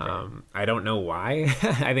 Okay. I don't know why.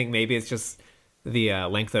 I think maybe it's just the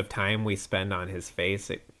length of time we spend on his face.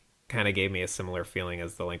 It kind of gave me a similar feeling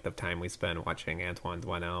as the length of time we spend watching Antoine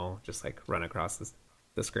Doinel just like run across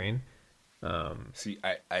the screen. See,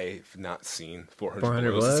 I've not seen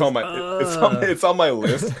 400 Blows. It's on it's on my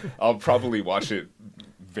list. I'll probably watch it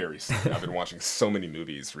very soon. I've been watching so many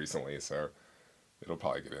movies recently, so it'll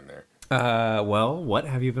probably get in there. Well, what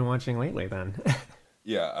have you been watching lately then?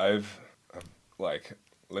 Yeah, I've like,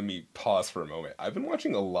 let me pause for a moment. I've been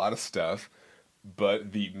watching a lot of stuff,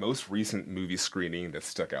 but the most recent movie screening that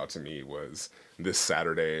stuck out to me was this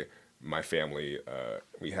Saturday. My family,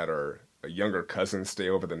 we had our younger cousin stay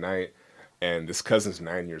over the night, and this cousin's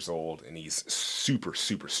 9 years old, and he's super,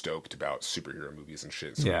 super stoked about superhero movies and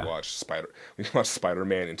shit. So we watched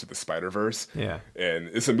Spider-Man Into the Spider-Verse. Yeah. And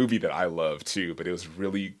it's a movie that I love too, but it was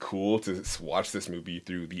really cool to watch this movie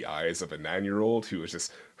through the eyes of a 9-year-old who was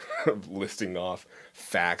just listing off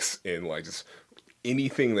facts and like just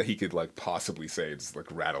anything that he could like possibly say, just like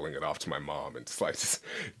rattling it off to my mom and just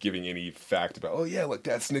giving any fact about, oh yeah, like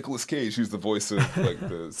that's Nicolas Cage, who's the voice of like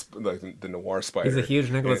the noir spider. He's a huge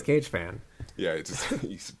Nicolas Cage fan. Yeah,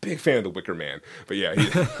 he's a big fan of The Wicker Man. But yeah,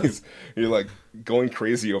 he's like going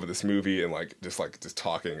crazy over this movie and like just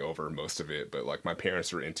talking over most of it. But like my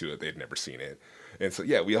parents were into it; they'd never seen it, and so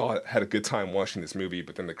yeah, we all had a good time watching this movie.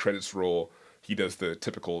 But then the credits roll. He does the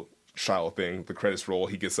typical child thing. The credits roll.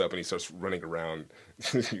 He gets up and he starts running around,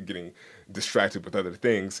 getting distracted with other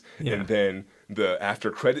things. Yeah. And then the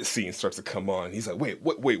after credit scene starts to come on. He's like,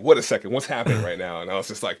 wait, what a second, what's happening right now? And I was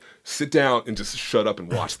just like, sit down and just shut up and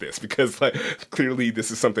watch this, because like clearly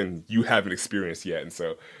this is something you haven't experienced yet. And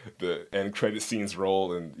so the end credit scenes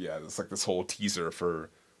roll, and yeah, it's like this whole teaser for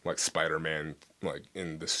like Spider-Man, like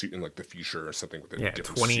in the suit in like the future or something with a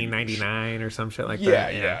different 2099 or some shit like that. Yeah,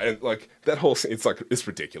 yeah, and like that whole scene, it's like it's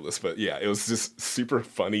ridiculous, but yeah, it was just super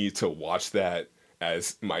funny to watch that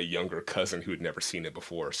as my younger cousin who had never seen it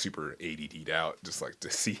before, super ADD'd out, just like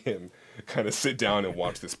to see him kind of sit down and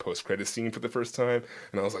watch this post-credit scene for the first time.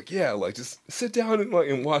 And I was like, yeah, like just sit down and like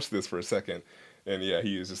and watch this for a second. And yeah,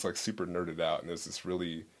 he was just like super nerded out, and there's this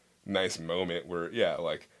really nice moment where yeah,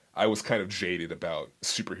 like I was kind of jaded about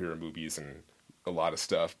superhero movies and a lot of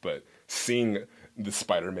stuff, but seeing the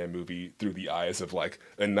Spider-Man movie through the eyes of like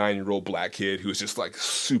a 9-year-old black kid who's just like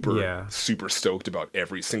super stoked about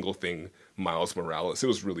every single thing Miles Morales, it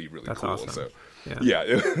was really That's cool. awesome. And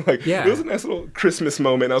so it was a nice little Christmas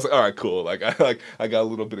moment. I was like, all right, cool. Like I got a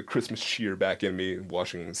little bit of Christmas cheer back in me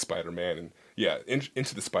watching Spider-Man, and yeah,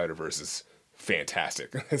 Into the Spider-Verse is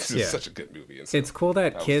fantastic. It's just such a good movie. And so it's cool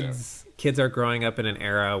that kids are growing up in an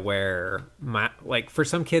era where like for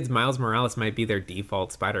some kids Miles Morales might be their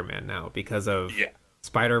default Spider-Man now because of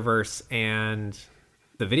Spider-Verse and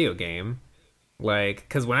the video game. Like,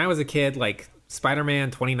 because when I was a kid, like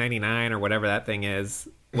Spider-Man 2099 or whatever that thing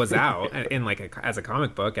was out in like as a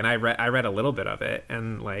comic book, and I read a little bit of it,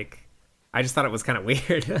 and like I just thought it was kind of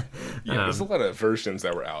weird. There's a lot of versions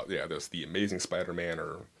that were out. Yeah, there's the Amazing Spider-Man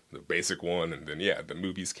or the basic one, and then the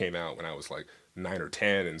movies came out when I was like 9 or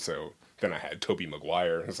 10, and so then I had Tobey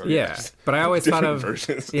Maguire. So but I always thought of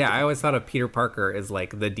versions. I always thought of Peter Parker as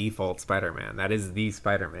like the default Spider-Man. That is the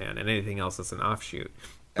Spider-Man, and anything else is an offshoot.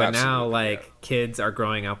 But now, like, kids are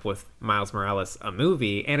growing up with Miles Morales, a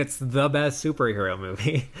movie, and it's the best superhero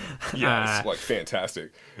movie. Yeah, it's, like,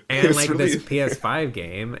 fantastic. And, it's like, really... this PS5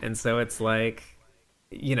 game, and so it's like,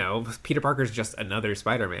 you know, Peter Parker's just another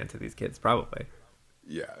Spider-Man to these kids, probably.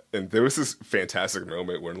 Yeah, and there was this fantastic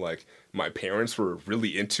moment when, like, my parents were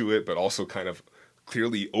really into it, but also kind of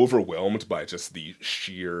clearly overwhelmed by just the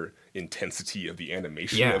sheer intensity of the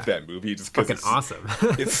animation of that movie. Just because it's awesome.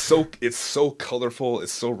 it's so colorful,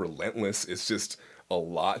 it's so relentless, it's just a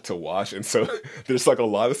lot to watch. And so there's like a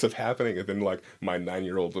lot of stuff happening, and then like my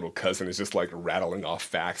 9-year-old little cousin is just like rattling off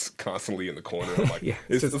facts constantly in the corner. I'm like,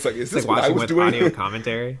 is this what I was doing? Audio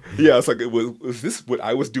commentary. Yeah, it's like was this what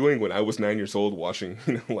I was doing when I was 9 years old, watching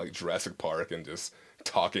like Jurassic Park and just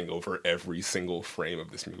talking over every single frame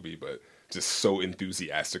of this movie, but just so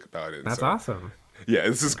enthusiastic about it. That's awesome. Yeah,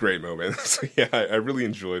 it's this great moment. So yeah, I really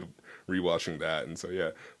enjoyed rewatching that. And so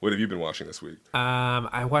yeah, what have you been watching this week?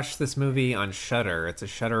 I watched this movie on Shudder. It's a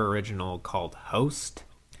Shudder original called Host,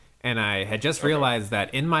 and I had just realized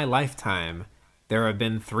that in my lifetime there have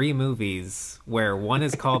been 3 movies where one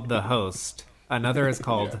is called The Host, another is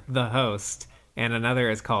called The Host, and another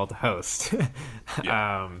is called Host.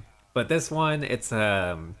 But this one, it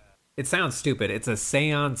sounds stupid. It's a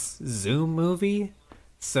seance Zoom movie.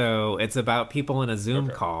 So it's about people in a Zoom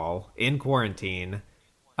call in quarantine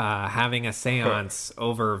having a seance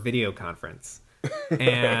over video conference.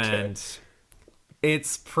 And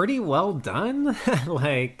it's pretty well done.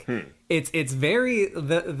 Like it's very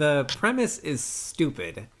the premise is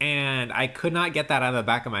stupid, and I could not get that out of the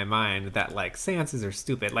back of my mind that like seances are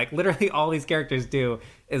stupid. Like literally all these characters do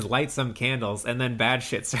is light some candles and then bad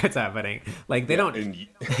shit starts happening. Like they don't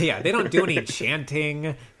they don't do any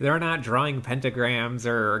chanting. They're not drawing pentagrams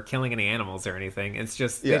or killing any animals or anything. It's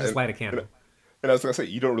just they just light a candle. And I was going to say,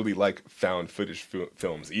 you don't really like found footage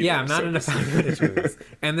films either. Yeah, I'm not into found footage movies.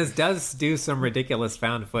 And this does do some ridiculous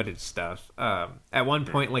found footage stuff. At one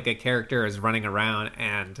point, like, a character is running around,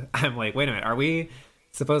 and I'm like, wait a minute, are we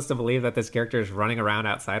supposed to believe that this character is running around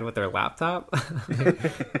outside with their laptop?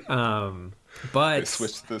 But they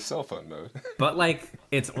switched to the cell phone mode. But, like,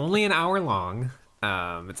 it's only an hour long.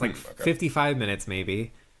 It's like 55 minutes,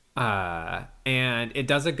 maybe. And it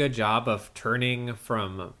does a good job of turning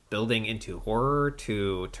from building into horror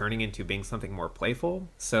to turning into being something more playful.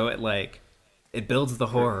 So it builds the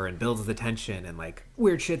horror and builds the tension, and like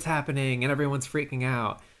weird shit's happening and everyone's freaking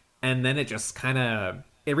out. And then it just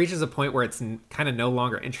it reaches a point where it's kind of no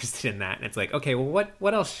longer interested in that. And it's like, okay, well,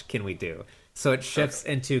 what else can we do? So it shifts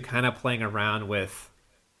into kind of playing around with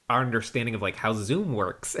our understanding of like how Zoom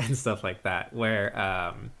works and stuff like that,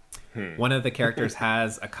 where, one of the characters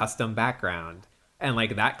has a custom background, and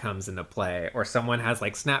like that comes into play, or someone has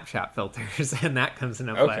like Snapchat filters and that comes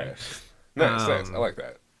into play. Okay. Nice. I like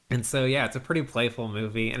that. And so yeah, it's a pretty playful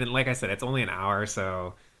movie, and like I said, it's only an hour,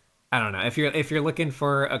 so I don't know if you're looking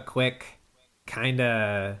for a quick kind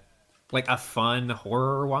of like a fun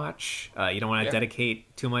horror watch, you don't want to Yeah,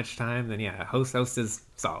 dedicate too much time, then yeah, Host is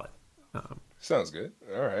solid. Um, sounds good.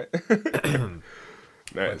 All right.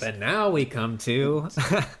 but Nice. then now we come to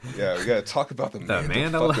Yeah, we gotta talk about the the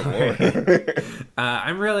Mandal fucking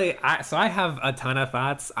Mandalorian. Lord. So I have a ton of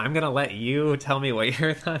thoughts. I'm gonna let you tell me what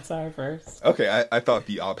your thoughts are first. Okay, I thought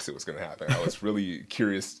the opposite was gonna happen. I was really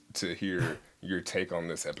curious to hear your take on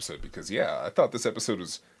this episode because yeah, I thought this episode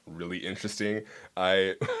was really interesting.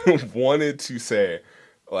 I wanted to say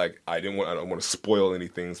like I don't want to spoil any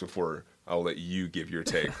things before I'll let you give your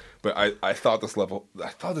take. But I thought this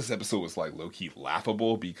episode was like low key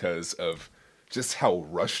laughable because of just how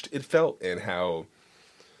rushed it felt and how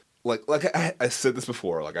I said this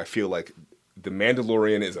before, like I feel like The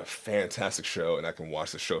Mandalorian is a fantastic show and I can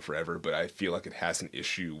watch the show forever, but I feel like it has an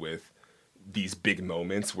issue with these big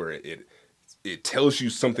moments where it tells you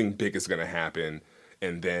something big is going to happen,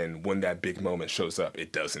 and then when that big moment shows up,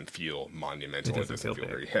 it doesn't feel monumental. It doesn't feel big,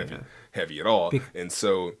 very yeah. heavy at all. And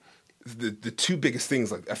so the two biggest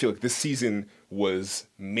things, like I feel like this season was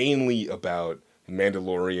mainly about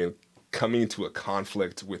Mandalorian coming into a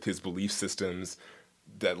conflict with his belief systems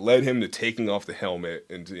that led him to taking off the helmet,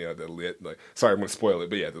 and sorry, I'm gonna spoil it,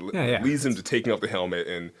 but Yeah. leads him to taking off the helmet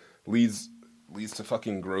and leads to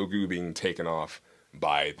fucking Grogu being taken off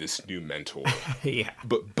by this new mentor. Yeah.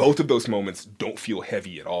 But both of those moments don't feel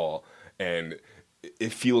heavy at all, and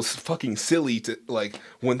it feels fucking silly to like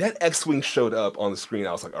when that X-wing showed up on the screen.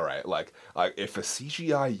 I was like, all right, like if a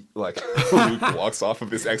CGI like Luke walks off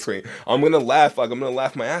of this X-wing, I'm gonna laugh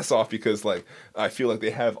my ass off because like I feel like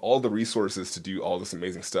they have all the resources to do all this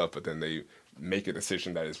amazing stuff, but then they make a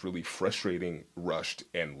decision that is really frustrating, rushed,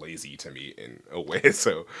 and lazy to me in a way.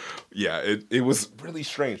 So yeah, it was really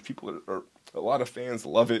strange. People are a lot of fans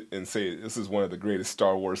love it and say this is one of the greatest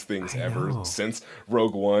Star Wars things ever since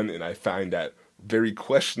Rogue One, and I find that very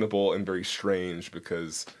questionable and very strange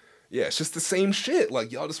because yeah, it's just the same shit.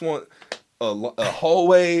 Like y'all just want a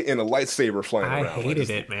hallway and a lightsaber flying I around. hated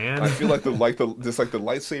it, man. I feel like the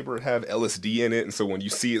lightsaber have LSD in it, and so when you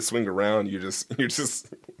see it swing around, you're just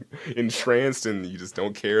entranced, and you just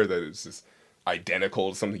don't care that it's just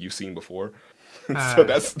identical to something you've seen before. So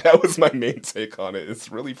that was my main take on it.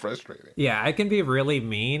 It's really frustrating. Yeah, I can be really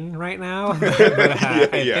mean right now, but I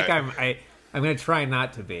think I'm gonna try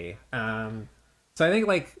not to be. So I think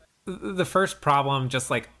like the first problem, just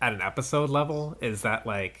like at an episode level, is that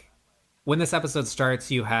like when this episode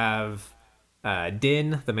starts, you have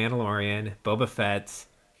Din, the Mandalorian, Boba Fett,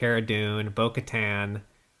 Cara Dune, Bo-Katan,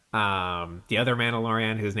 the other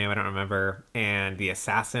Mandalorian whose name I don't remember, and the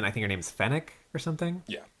assassin. I think her name's Fennec or something.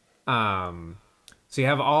 Yeah. So you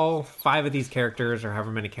have all 5 of these characters, or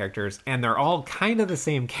however many characters, and they're all kind of the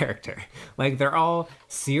same character. Like, they're all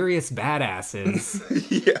serious badasses.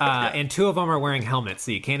 And 2 of them are wearing helmets,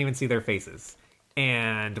 so you can't even see their faces.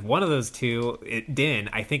 And one of those 2, Din,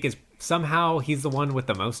 I think is somehow he's the one with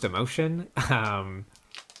the most emotion.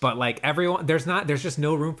 But like everyone, there's just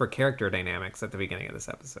no room for character dynamics at the beginning of this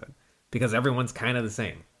episode because everyone's kind of the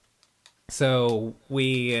same. So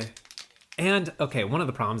one of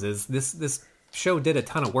the problems is this show did a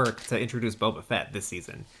ton of work to introduce Boba Fett this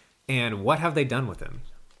season. And what have they done with him?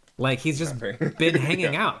 Like, he's just been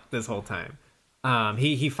hanging out this whole time.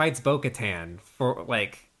 He fights Bo-Katan for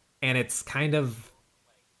like, and it's kind of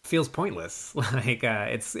feels pointless. Like,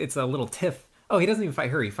 it's a little tiff. Oh, he doesn't even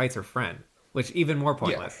fight her. He fights her friend, which even more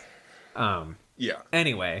pointless.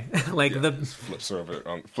 Anyway, like just flips her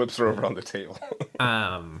over on the table.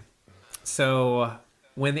 So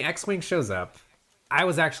when the X-Wing shows up, I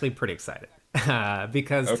was actually pretty excited.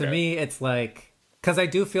 Because to me, it's like, because I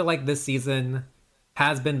do feel like this season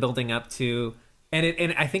has been building up to,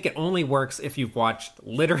 and I think it only works if you've watched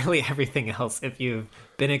literally everything else, if you've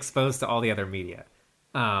been exposed to all the other media,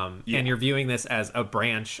 and you're viewing this as a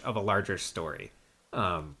branch of a larger story.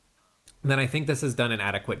 Then I think this has done an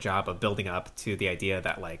adequate job of building up to the idea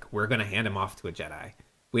that like we're going to hand him off to a Jedi.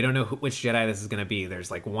 We don't know which Jedi this is going to be.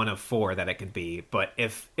 There's like one of 4 that it could be, but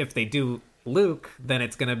if they do Luke, then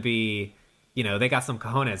it's going to be, they got some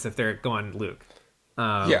cojones if they're going Luke.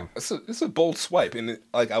 It's a bold swipe, and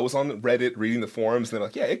I was on Reddit reading the forums, and they're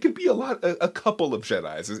like, it could be a couple of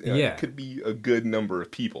Jedis. It could be a good number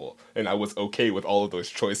of people, and I was okay with all of those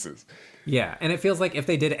choices. Yeah, and it feels like if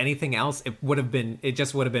they did anything else, it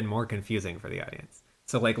just would have been more confusing for the audience.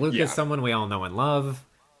 So like Luke is someone we all know and love.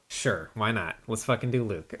 Sure, why not? Let's fucking do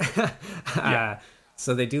Luke.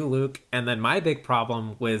 So they do Luke, and then my big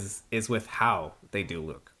problem is with how they do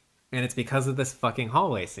Luke. And it's because of this fucking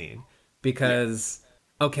hallway scene. Because,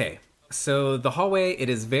 so the hallway, it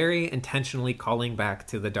is very intentionally calling back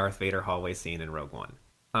to the Darth Vader hallway scene in Rogue One.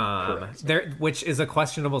 Correct. There, which is a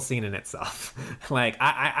questionable scene in itself. Like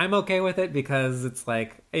I'm okay with it because it's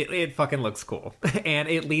like it fucking looks cool, and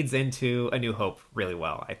it leads into A New Hope really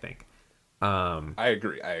well, I think. I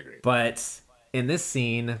agree. I agree. But in this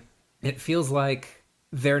scene, it feels like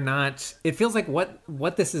they're not. It feels like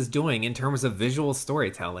what this is doing in terms of visual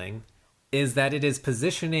storytelling is that it is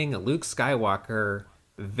positioning Luke Skywalker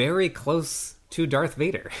very close to Darth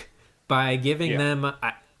Vader by giving Yeah. them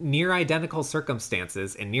near identical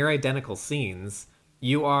circumstances and near identical scenes.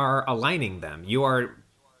 You are aligning them. You're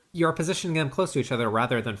positioning them close to each other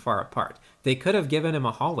rather than far apart. They could have given him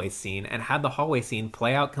a hallway scene and had the hallway scene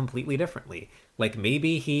play out completely differently. Like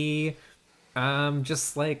maybe he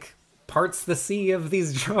just like parts the sea of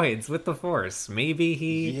these droids with the force. Maybe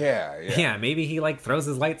he Yeah. Yeah. yeah, maybe he like throws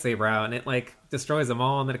his lightsaber out and it like destroys them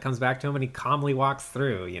all and then it comes back to him and he calmly walks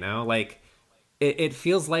through, you know? Like it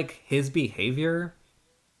feels like his behavior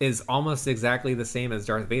is almost exactly the same as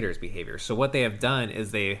Darth Vader's behavior. So what they have done is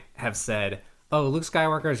they have said, "Oh, Luke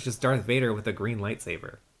Skywalker is just Darth Vader with a green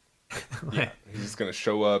lightsaber." Yeah. He's just gonna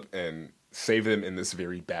show up and save them in this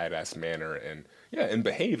very badass manner, and yeah, and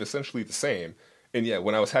behave essentially the same. And yeah,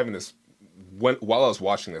 when I was having this, while I was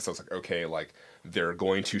watching this, I was like, okay, like they're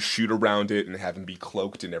going to shoot around it and have him be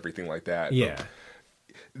cloaked and everything like that. Yeah.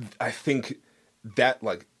 But I think that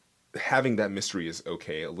like having that mystery is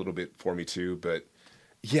okay a little bit for me too, but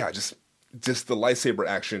yeah, just the lightsaber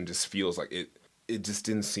action just feels like it just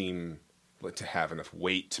didn't seem like to have enough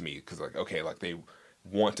weight to me because like okay, like they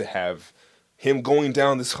want to have him going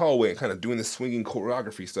down this hallway and kind of doing this swinging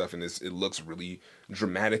choreography stuff, and it looks really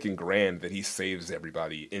dramatic and grand that he saves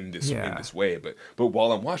everybody in Yeah. this way. But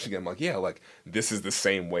while I'm watching it, I'm like, yeah, like this is the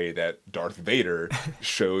same way that Darth Vader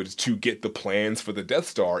showed to get the plans for the Death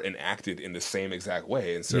Star and acted in the same exact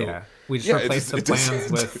way. And so Yeah. We just yeah, replaced the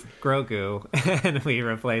plans with Grogu and we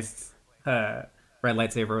replaced red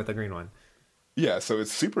lightsaber with a green one. yeah, so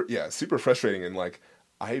it's super frustrating, and like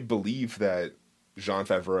I believe that Jean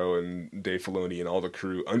Favreau and Dave Filoni and all the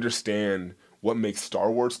crew understand what makes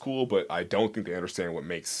Star Wars cool, but I don't think they understand what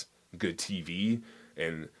makes good TV.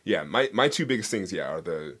 And yeah, my two biggest things, yeah, are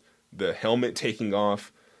the helmet taking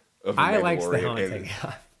off of the I liked the Mandalorian. helmet And taking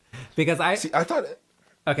off because I see, I thought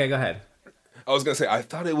okay, go ahead. I was gonna say I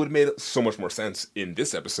thought it would have made so much more sense in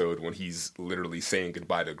this episode when he's literally saying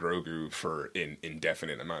goodbye to Grogu for an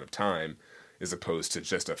indefinite amount of time, as opposed to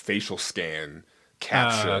just a facial scan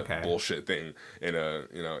captcha Okay. bullshit thing in a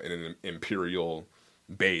in an imperial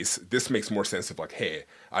base. This makes more sense of like, hey,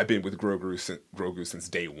 I've been with Grogu since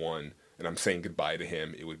day one, and I'm saying goodbye to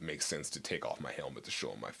him. It would make sense to take off my helmet to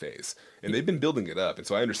show him my face, and they've been building it up, and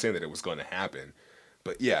so I understand that it was going to happen.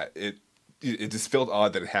 But yeah, it just felt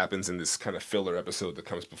odd that it happens in this kind of filler episode that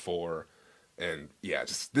comes before. And yeah,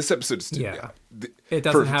 just this episode is Yeah. th- It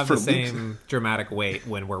doesn't have for the Luke- same dramatic weight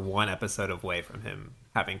when we're one episode away from him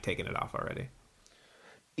having taken it off already.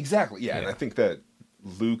 Exactly, yeah. And I Yeah. think that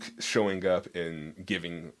Luke showing up and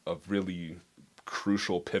giving a really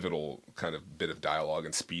crucial, pivotal kind of bit of dialogue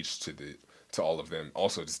and speech to all of them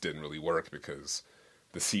also just didn't really work because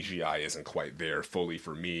the CGI isn't quite there fully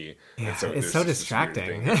for me. Yeah, And so it's there's so just this weird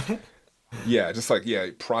distracting. thing. Yeah, just like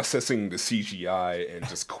processing the CGI and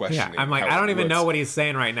just Yeah, questioning. I'm like, how I don't it even know looks. what he's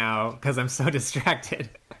saying right now because I'm so distracted.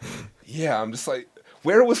 Yeah, I'm just like,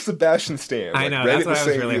 where was Sebastian Stan? I Like, know, Reddit that's what I was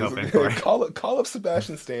saying really he hoping for. Call up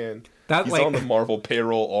Sebastian Stan. That, He's like- on the Marvel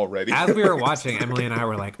payroll already. As we were watching, Emily and I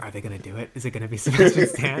were like, are they going to do it? Is it going to be Sebastian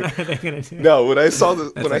Stan? Are they going to do it? No, when I saw the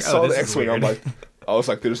like, I oh, saw this the is X-wing, I'm weird. like, I was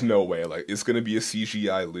like, there's no way. Like, it's gonna be a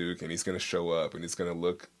CGI Luke, and he's gonna show up, and it's gonna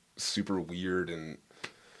look super weird, and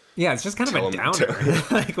Yeah, it's just kind of a Tell him- downer.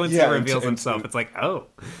 Like once Yeah, he and- reveals and- himself, it's like, oh,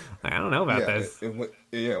 I don't know about yeah, this.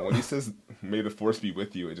 when he says "May the Force be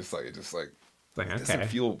with you," it just like It's like, it doesn't okay.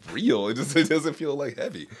 feel real. It doesn't feel like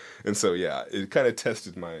heavy, and so yeah, it kind of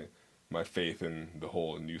tested my faith in the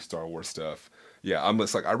whole new Star Wars stuff. Yeah, I'm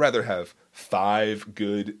just like, I'd rather have 5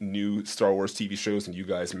 good new Star Wars TV shows and you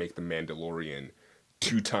guys make The Mandalorian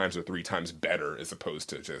 2 times or 3 times better as opposed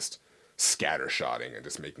to just scattershotting and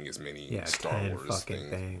just making as many Yeah, Star 10 Wars fucking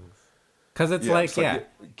things. things. Because it's Yeah, like, it's yeah.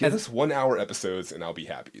 give as- us 1 hour episodes and I'll be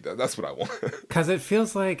happy. That's what I want. Because it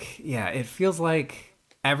feels like, yeah, it feels like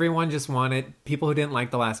everyone just wanted, people who didn't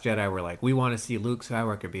like The Last Jedi were like, we want to see Luke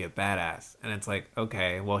Skywalker be a badass. And it's like,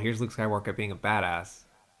 okay, well, here's Luke Skywalker being a badass.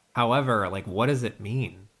 However, like, what does it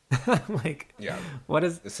mean? Like, Yeah. what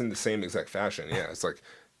is, It's in the same exact fashion. Yeah, it's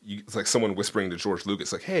like someone whispering to George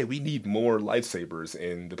Lucas, like, "Hey, we need more lightsabers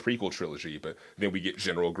in the prequel trilogy," but then we get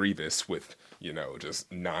General Grievous with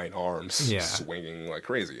just 9 arms Yeah. swinging like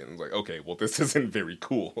crazy, and it's like, okay, well, this isn't very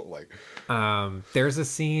cool. Like, there's a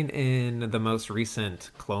scene in the most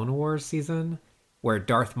recent Clone Wars season where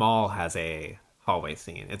Darth Maul has a hallway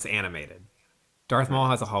scene. It's animated. Darth Maul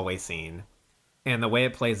has a hallway scene, and the way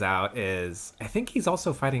it plays out is I think he's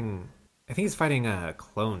also fighting. I think he's fighting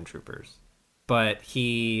clone troopers, but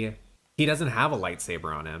he doesn't have a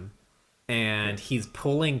lightsaber on him, and he's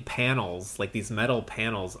pulling panels like these metal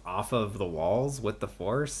panels off of the walls with the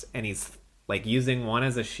Force, and he's like using one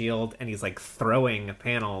as a shield, and he's like throwing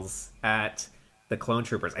panels at the clone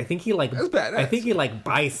troopers. I think he like That's badass. I think he like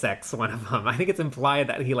bisects one of them. I think it's implied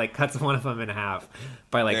that he like cuts one of them in half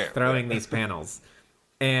by like throwing these panels.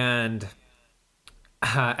 And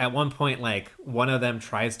at one point, like one of them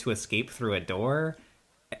tries to escape through a door,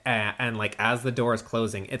 and like as the door is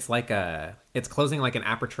closing, it's closing like an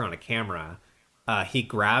aperture on a camera. He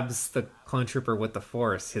grabs the clone trooper with the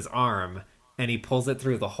Force, his arm, and he pulls it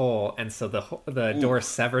through the hole, and so the door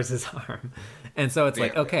severs his arm. And so it's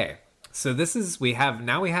like, okay, so we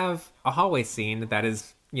have a hallway scene that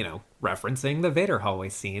is, referencing the Vader hallway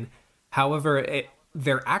scene. However,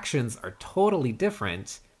 their actions are totally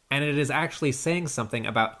different, and it is actually saying something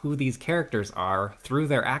about who these characters are through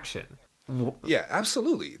their action. Yeah,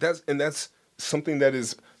 absolutely. That's something that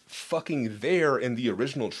is fucking there in the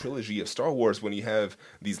original trilogy of Star Wars, when you have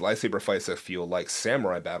these lightsaber fights that feel like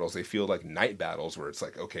samurai battles. They feel like knight battles, where it's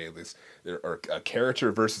like, okay, there are a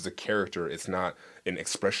character versus a character. It's not an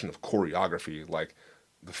expression of choreography like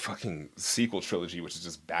the fucking sequel trilogy, which is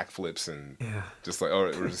just backflips and just like,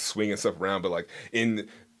 we're just swinging stuff around. But like in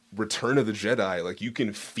Return of the Jedi, like you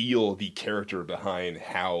can feel the character behind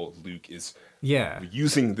how Luke is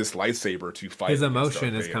using this lightsaber to fight. His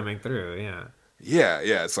emotion is coming through. Yeah,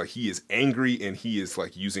 it's like he is angry, and he is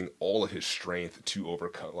like using all of his strength to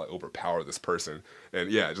overpower this person.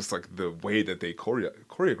 And just like the way that they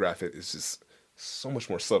choreograph it is just so much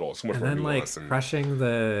more subtle, so much more nuanced. Like crushing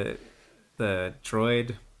the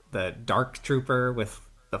droid, the dark trooper with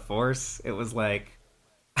the Force. It was like,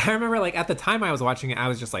 I remember like at the time I was watching it, I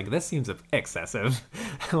was just like, this seems excessive.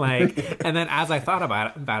 Like, and then as I thought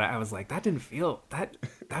about it, I was like, that didn't feel that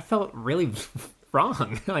felt really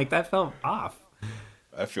wrong. Like that felt off.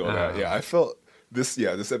 I feel that. Yeah, I felt this.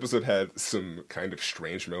 Yeah, this episode had some kind of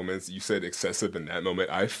strange moments. You said excessive in that moment.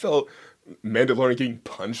 I felt Mandalorian getting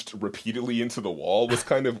punched repeatedly into the wall was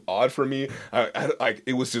kind of odd for me.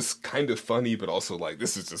 It was just kind of funny, but also like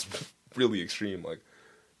this is just really extreme. Like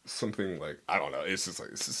something like, I don't know. It's just like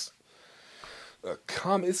this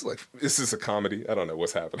is a comedy. I don't know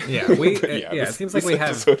what's happening. Yeah, it seems like we have.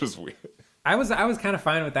 This episode is weird. I was kind of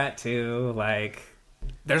fine with that too. Like,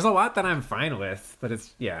 there's a lot that I'm fine with, but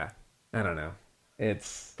I don't know.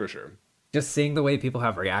 It's for sure. Just seeing the way people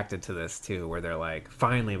have reacted to this too, where they're like,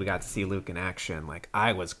 finally we got to see Luke in action. Like,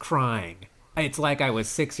 I was crying. It's like I was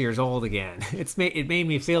 6 years old again. It made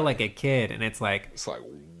me feel like a kid, and it's like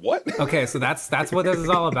what? Okay, so that's what this is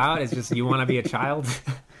all about. It's just you want to be a child.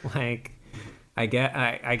 Like, I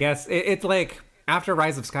guess it's like after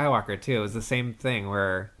Rise of Skywalker too. It was the same thing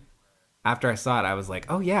where after I saw it, I was like,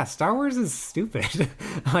 oh yeah, Star Wars is stupid.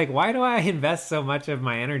 Like, why do I invest so much of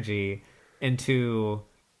my energy into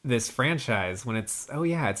this franchise when it's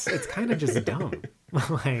kind of just dumb.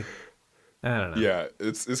 Like, I don't know. Yeah,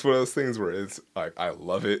 it's one of those things where it's like, I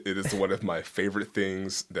love it. It is one of my favorite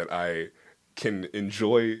things that I can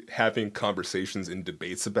enjoy having conversations and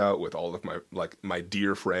debates about with all of my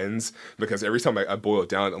dear friends, because every time I boil it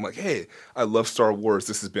down, I'm like, hey, I love Star Wars.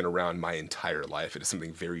 This has been around my entire life. It is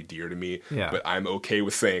something very dear to me. Yeah. But I'm okay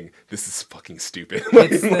with saying this is fucking stupid.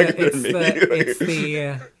 It's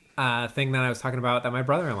the thing that I was talking about that my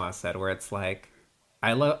brother-in-law said, where it's like,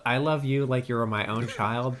 I love you like you're my own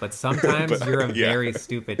child, but sometimes you're a very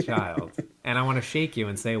stupid child, and I want to shake you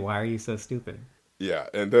and say, why are you so stupid? Yeah,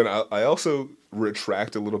 and then I also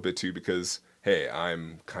retract a little bit too, because hey,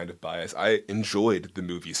 I'm kind of biased. I enjoyed the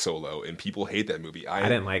movie Solo, and people hate that movie. I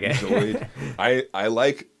didn't like it. I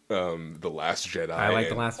like The Last Jedi. I like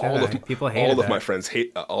The Last Jedi. People hate it. All of my friends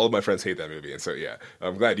hate that movie, and so yeah,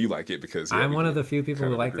 I'm glad you like it, because I'm one of the few people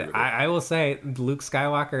who liked it. I will say Luke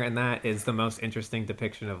Skywalker, and that is the most interesting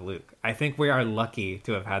depiction of Luke. I think we are lucky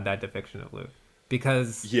to have had that depiction of Luke,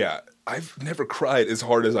 because I've never cried as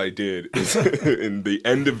hard as I did in the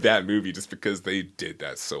end of that movie, just because they did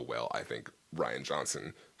that so well. I think Rian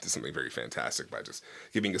Johnson did something very fantastic by just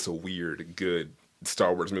giving us a weird, good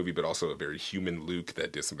Star Wars movie, but also a very human Luke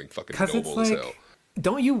that did something fucking noble as hell.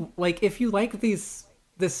 Don't you, like, if you like this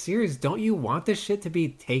series, don't you want this shit to be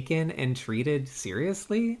taken and treated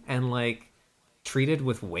seriously and like treated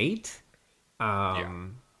with weight?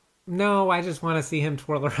 No, I just want to see him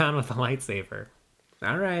twirl around with a lightsaber.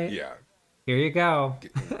 All right. Yeah. Here you go.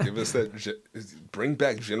 Give us that. Bring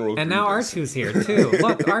back General. And Grievous. Now R2's here too.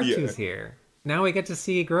 Look, R2's here. Now we get to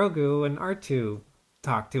see Grogu and R2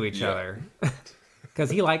 talk to each Yeah. other because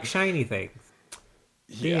he likes shiny things.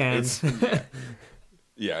 The Yeah, end.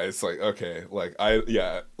 it's like, okay, like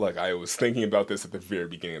I was thinking about this at the very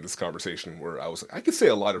beginning of this conversation where I was like, I could say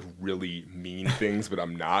a lot of really mean things, but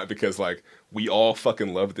I'm not, because like we all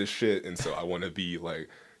fucking love this shit, and so I want to be like,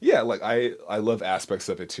 yeah, like I love aspects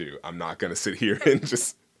of it too. I'm not gonna sit here and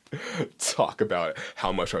just talk about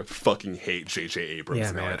how much I fucking hate J.J. Abrams. Yeah,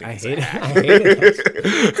 and how man, think I he's a hate it. hack. I hate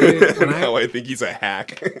it. Dude, when And how I think he's a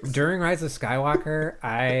hack. during Rise of Skywalker,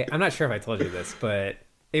 I'm not sure if I told you this, but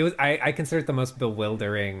I consider it the most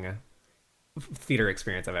bewildering theater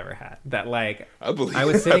experience I've ever had. That like I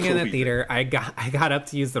was sitting in the theater, I got up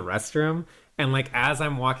to use the restroom, and like as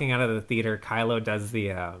I'm walking out of the theater, Kylo does the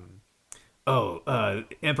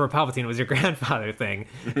Emperor Palpatine was your grandfather thing.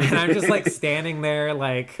 And I'm just like standing there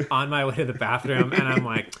like on my way to the bathroom, and I'm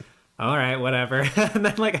like, all right, whatever. And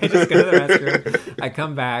then like I just go to the restroom. I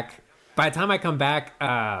come back. By the time I come back,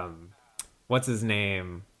 what's his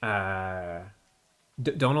name?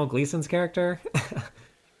 Donald Gleason's character.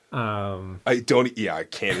 I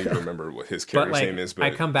can't even remember what his But character's like name is, but I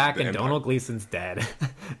come back the and Empire- Donald Gleason's dead.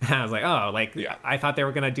 And I was like, oh, like Yeah. I thought they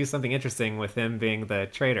were gonna do something interesting with him being the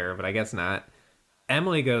traitor, but I guess not.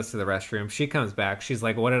 Emily goes to the restroom. She comes back. She's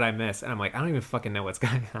like, what did I miss? And I'm like, I don't even fucking know what's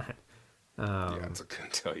going on. yeah, I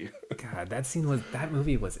couldn't tell you. God, that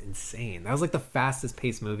movie was insane. That was like the fastest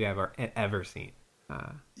paced movie I've ever seen.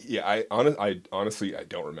 Yeah, I honestly I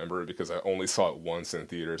don't remember it because I only saw it once in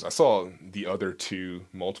theaters. I saw the other two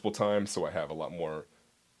multiple times, so I have a lot more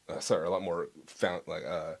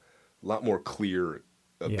clear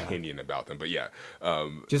opinion about them. But yeah,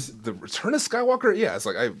 Just the Return of Skywalker. Yeah, it's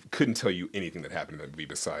like I couldn't tell you anything that happened in that movie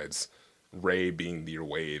besides Rey being near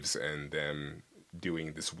waves and them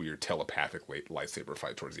doing this weird telepathic lightsaber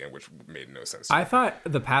fight towards the end, which made no sense. I thought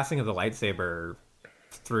the passing of the lightsaber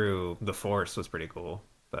through the Force was pretty cool,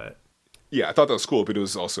 but Yeah, I thought that was cool, but it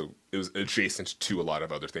was adjacent to a lot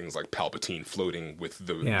of other things like Palpatine floating with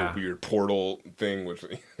the weird portal thing, which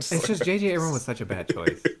it's just J.J. Abrams was such a bad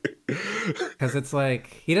choice because it's like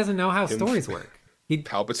he doesn't know how stories work.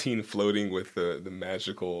 Palpatine floating with the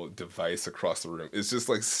magical device across the room. It's just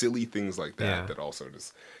like silly things like that Yeah. that also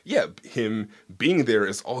just him being there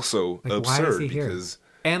is also Like, absurd why is he here? because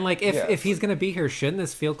And like if he's gonna be here, shouldn't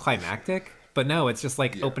this feel climactic? But no, it's just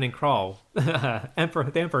like opening crawl. The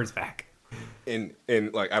Emperor's back. and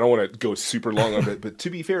like I don't want to go super long on it, but to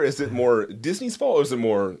be fair, is it more Disney's fault or is it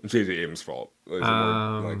more J.J. Abrams' fault? Is it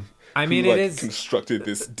more, like, I mean, who, it like, is constructed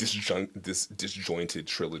this disjointed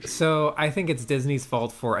trilogy. So I think it's Disney's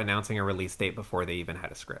fault for announcing a release date before they even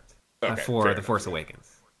had a script Okay, for fair The enough, Force Awakens,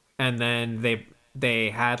 and then they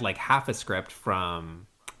had like half a script from,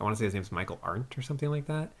 I want to say his name's Michael Arndt or something like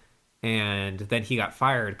that, and then he got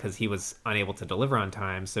fired because he was unable to deliver on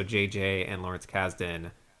time. So JJ and Lawrence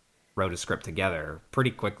Kasdan wrote a script together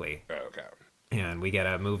pretty quickly, Okay. and we get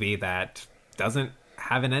a movie that doesn't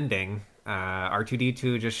have an ending.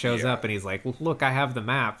 R2D2 just shows up and he's like, look, I have the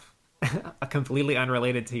map, completely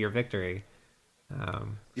unrelated to your victory.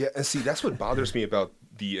 Yeah, and see, that's what bothers me about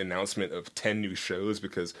the announcement of 10 new shows,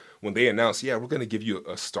 because when they announced, we're going to give you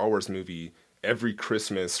a Star Wars movie every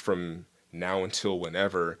Christmas from now until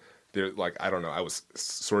whenever, they're like, I don't know, I was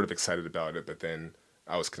sort of excited about it, but then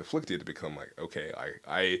I was conflicted to become like, okay,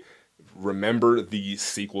 I remember the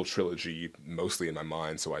sequel trilogy mostly in my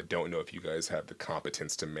mind, so I don't know if you guys have the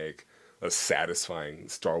competence to make a satisfying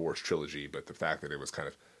Star Wars trilogy, but the fact that it was kind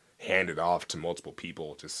of handed off to multiple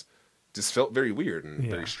people just felt very weird and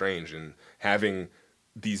very strange, and having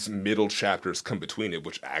these middle chapters come between it,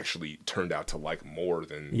 which actually turned out to like more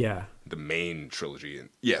than the main trilogy. And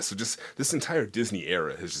so just this entire Disney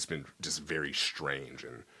era has just been just very strange,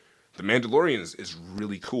 and The Mandalorian is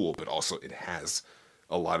really cool, but also it has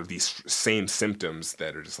a lot of these same symptoms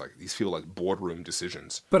that are just like, these feel like boardroom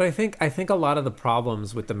decisions. But I think a lot of the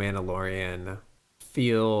problems with The Mandalorian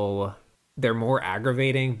feel they're more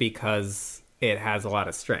aggravating because it has a lot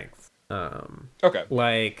of strength. Okay.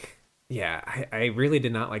 Like, I really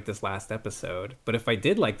did not like this last episode. But if I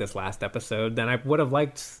did like this last episode, then I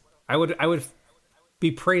would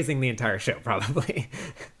be praising the entire show probably.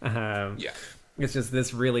 It's just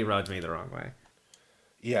this really rubbed me the wrong way.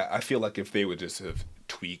 Yeah, I feel like if they would just have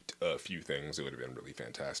tweaked a few things, it would have been really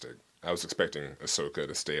fantastic. I was expecting Ahsoka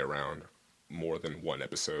to stay around more than one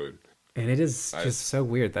episode. And it is just so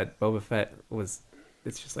weird that Boba Fett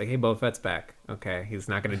it's just like, hey, Boba Fett's back. Okay, he's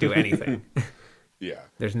not going to do anything. Yeah.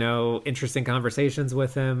 There's no interesting conversations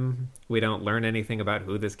with him. We don't learn anything about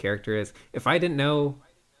who this character is. If I didn't know,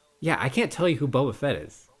 I can't tell you who Boba Fett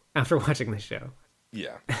is after watching this show.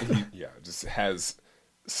 Yeah. He just has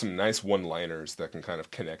some nice one-liners that can kind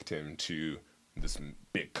of connect him to this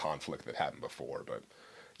big conflict that happened before. But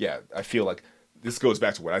yeah, I feel like this goes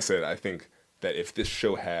back to what I said. I think that if this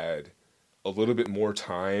show had a little bit more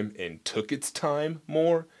time and took its time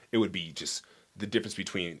more, it would be just the difference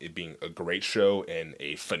between it being a great show and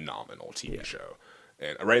a phenomenal TV show.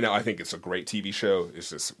 And right now, I think it's a great TV show. It's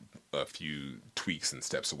just a few tweaks and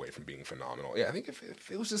steps away from being phenomenal. Yeah, I think if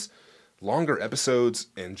it was just longer episodes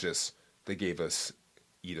and just they gave us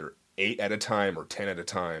either 8 at a time or 10 at a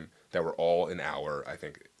time that were all an hour, I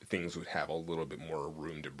think things would have a little bit more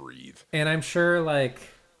room to breathe. And I'm sure,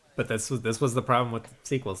 but this was the problem with the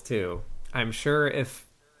sequels too. I'm sure if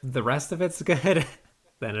the rest of it's good,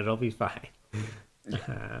 then it'll be fine.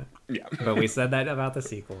 Yeah. But we said that about the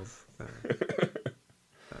sequels. So.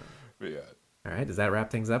 Yeah. All right, does that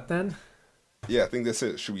wrap things up then? Yeah, I think that's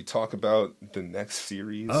it. Should we talk about the next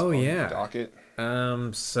series on the docket?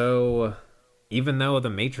 So even though The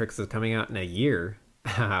Matrix is coming out in a year,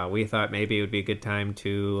 we thought maybe it would be a good time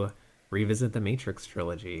to revisit the Matrix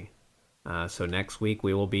trilogy. So next week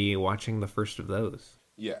we will be watching the first of those.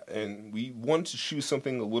 Yeah, and we wanted to choose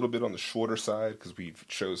something a little bit on the shorter side because we've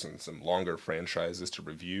chosen some longer franchises to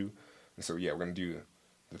review. And so, yeah, we're going to do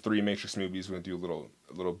the 3 Matrix movies. We're going to do a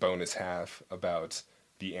little bonus half about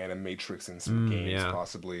the Animatrix and some games,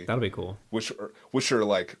 possibly. That'll be cool. Which are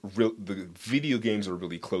like the video games are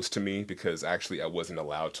really close to me because actually I wasn't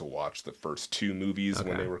allowed to watch the first 2 movies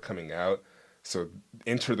when they were coming out. So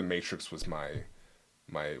Enter the Matrix was my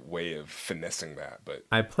way of finessing that. But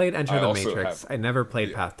I played Enter the Matrix. I never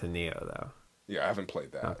played Path to Neo though. Yeah, I haven't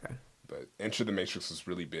played that. Okay. But Enter the Matrix was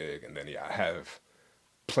really big, and then I have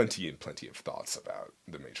plenty of thoughts about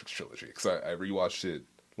the Matrix trilogy because I rewatched it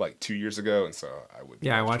like 2 years ago, and so I would.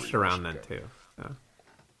 Yeah, I watched around then too. So.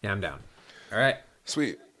 Yeah, I'm down. All right.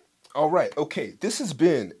 Sweet. All right. Okay. This has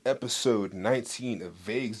been episode 19 of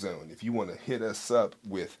Vague Zone. If you want to hit us up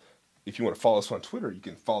if you want to follow us on Twitter, you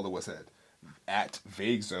can follow us at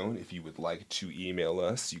Vague Zone. If you would like to email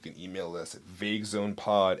us, you can email us at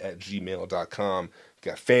vaguezonepod@gmail.com. We've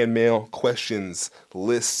got fan mail, questions,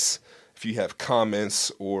 lists. If you have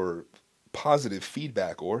comments or positive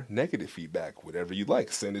feedback or negative feedback, whatever you'd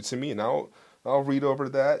like, send it to me and I'll read over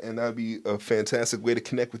that, and that'd be a fantastic way to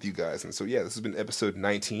connect with you guys. And so, yeah, this has been episode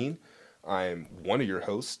 19. I'm one of your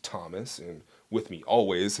hosts, Thomas, and with me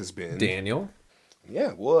always has been Daniel.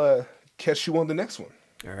 Yeah, we'll catch you on the next one.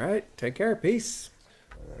 All right. Take care. Peace.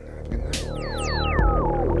 Have a good night.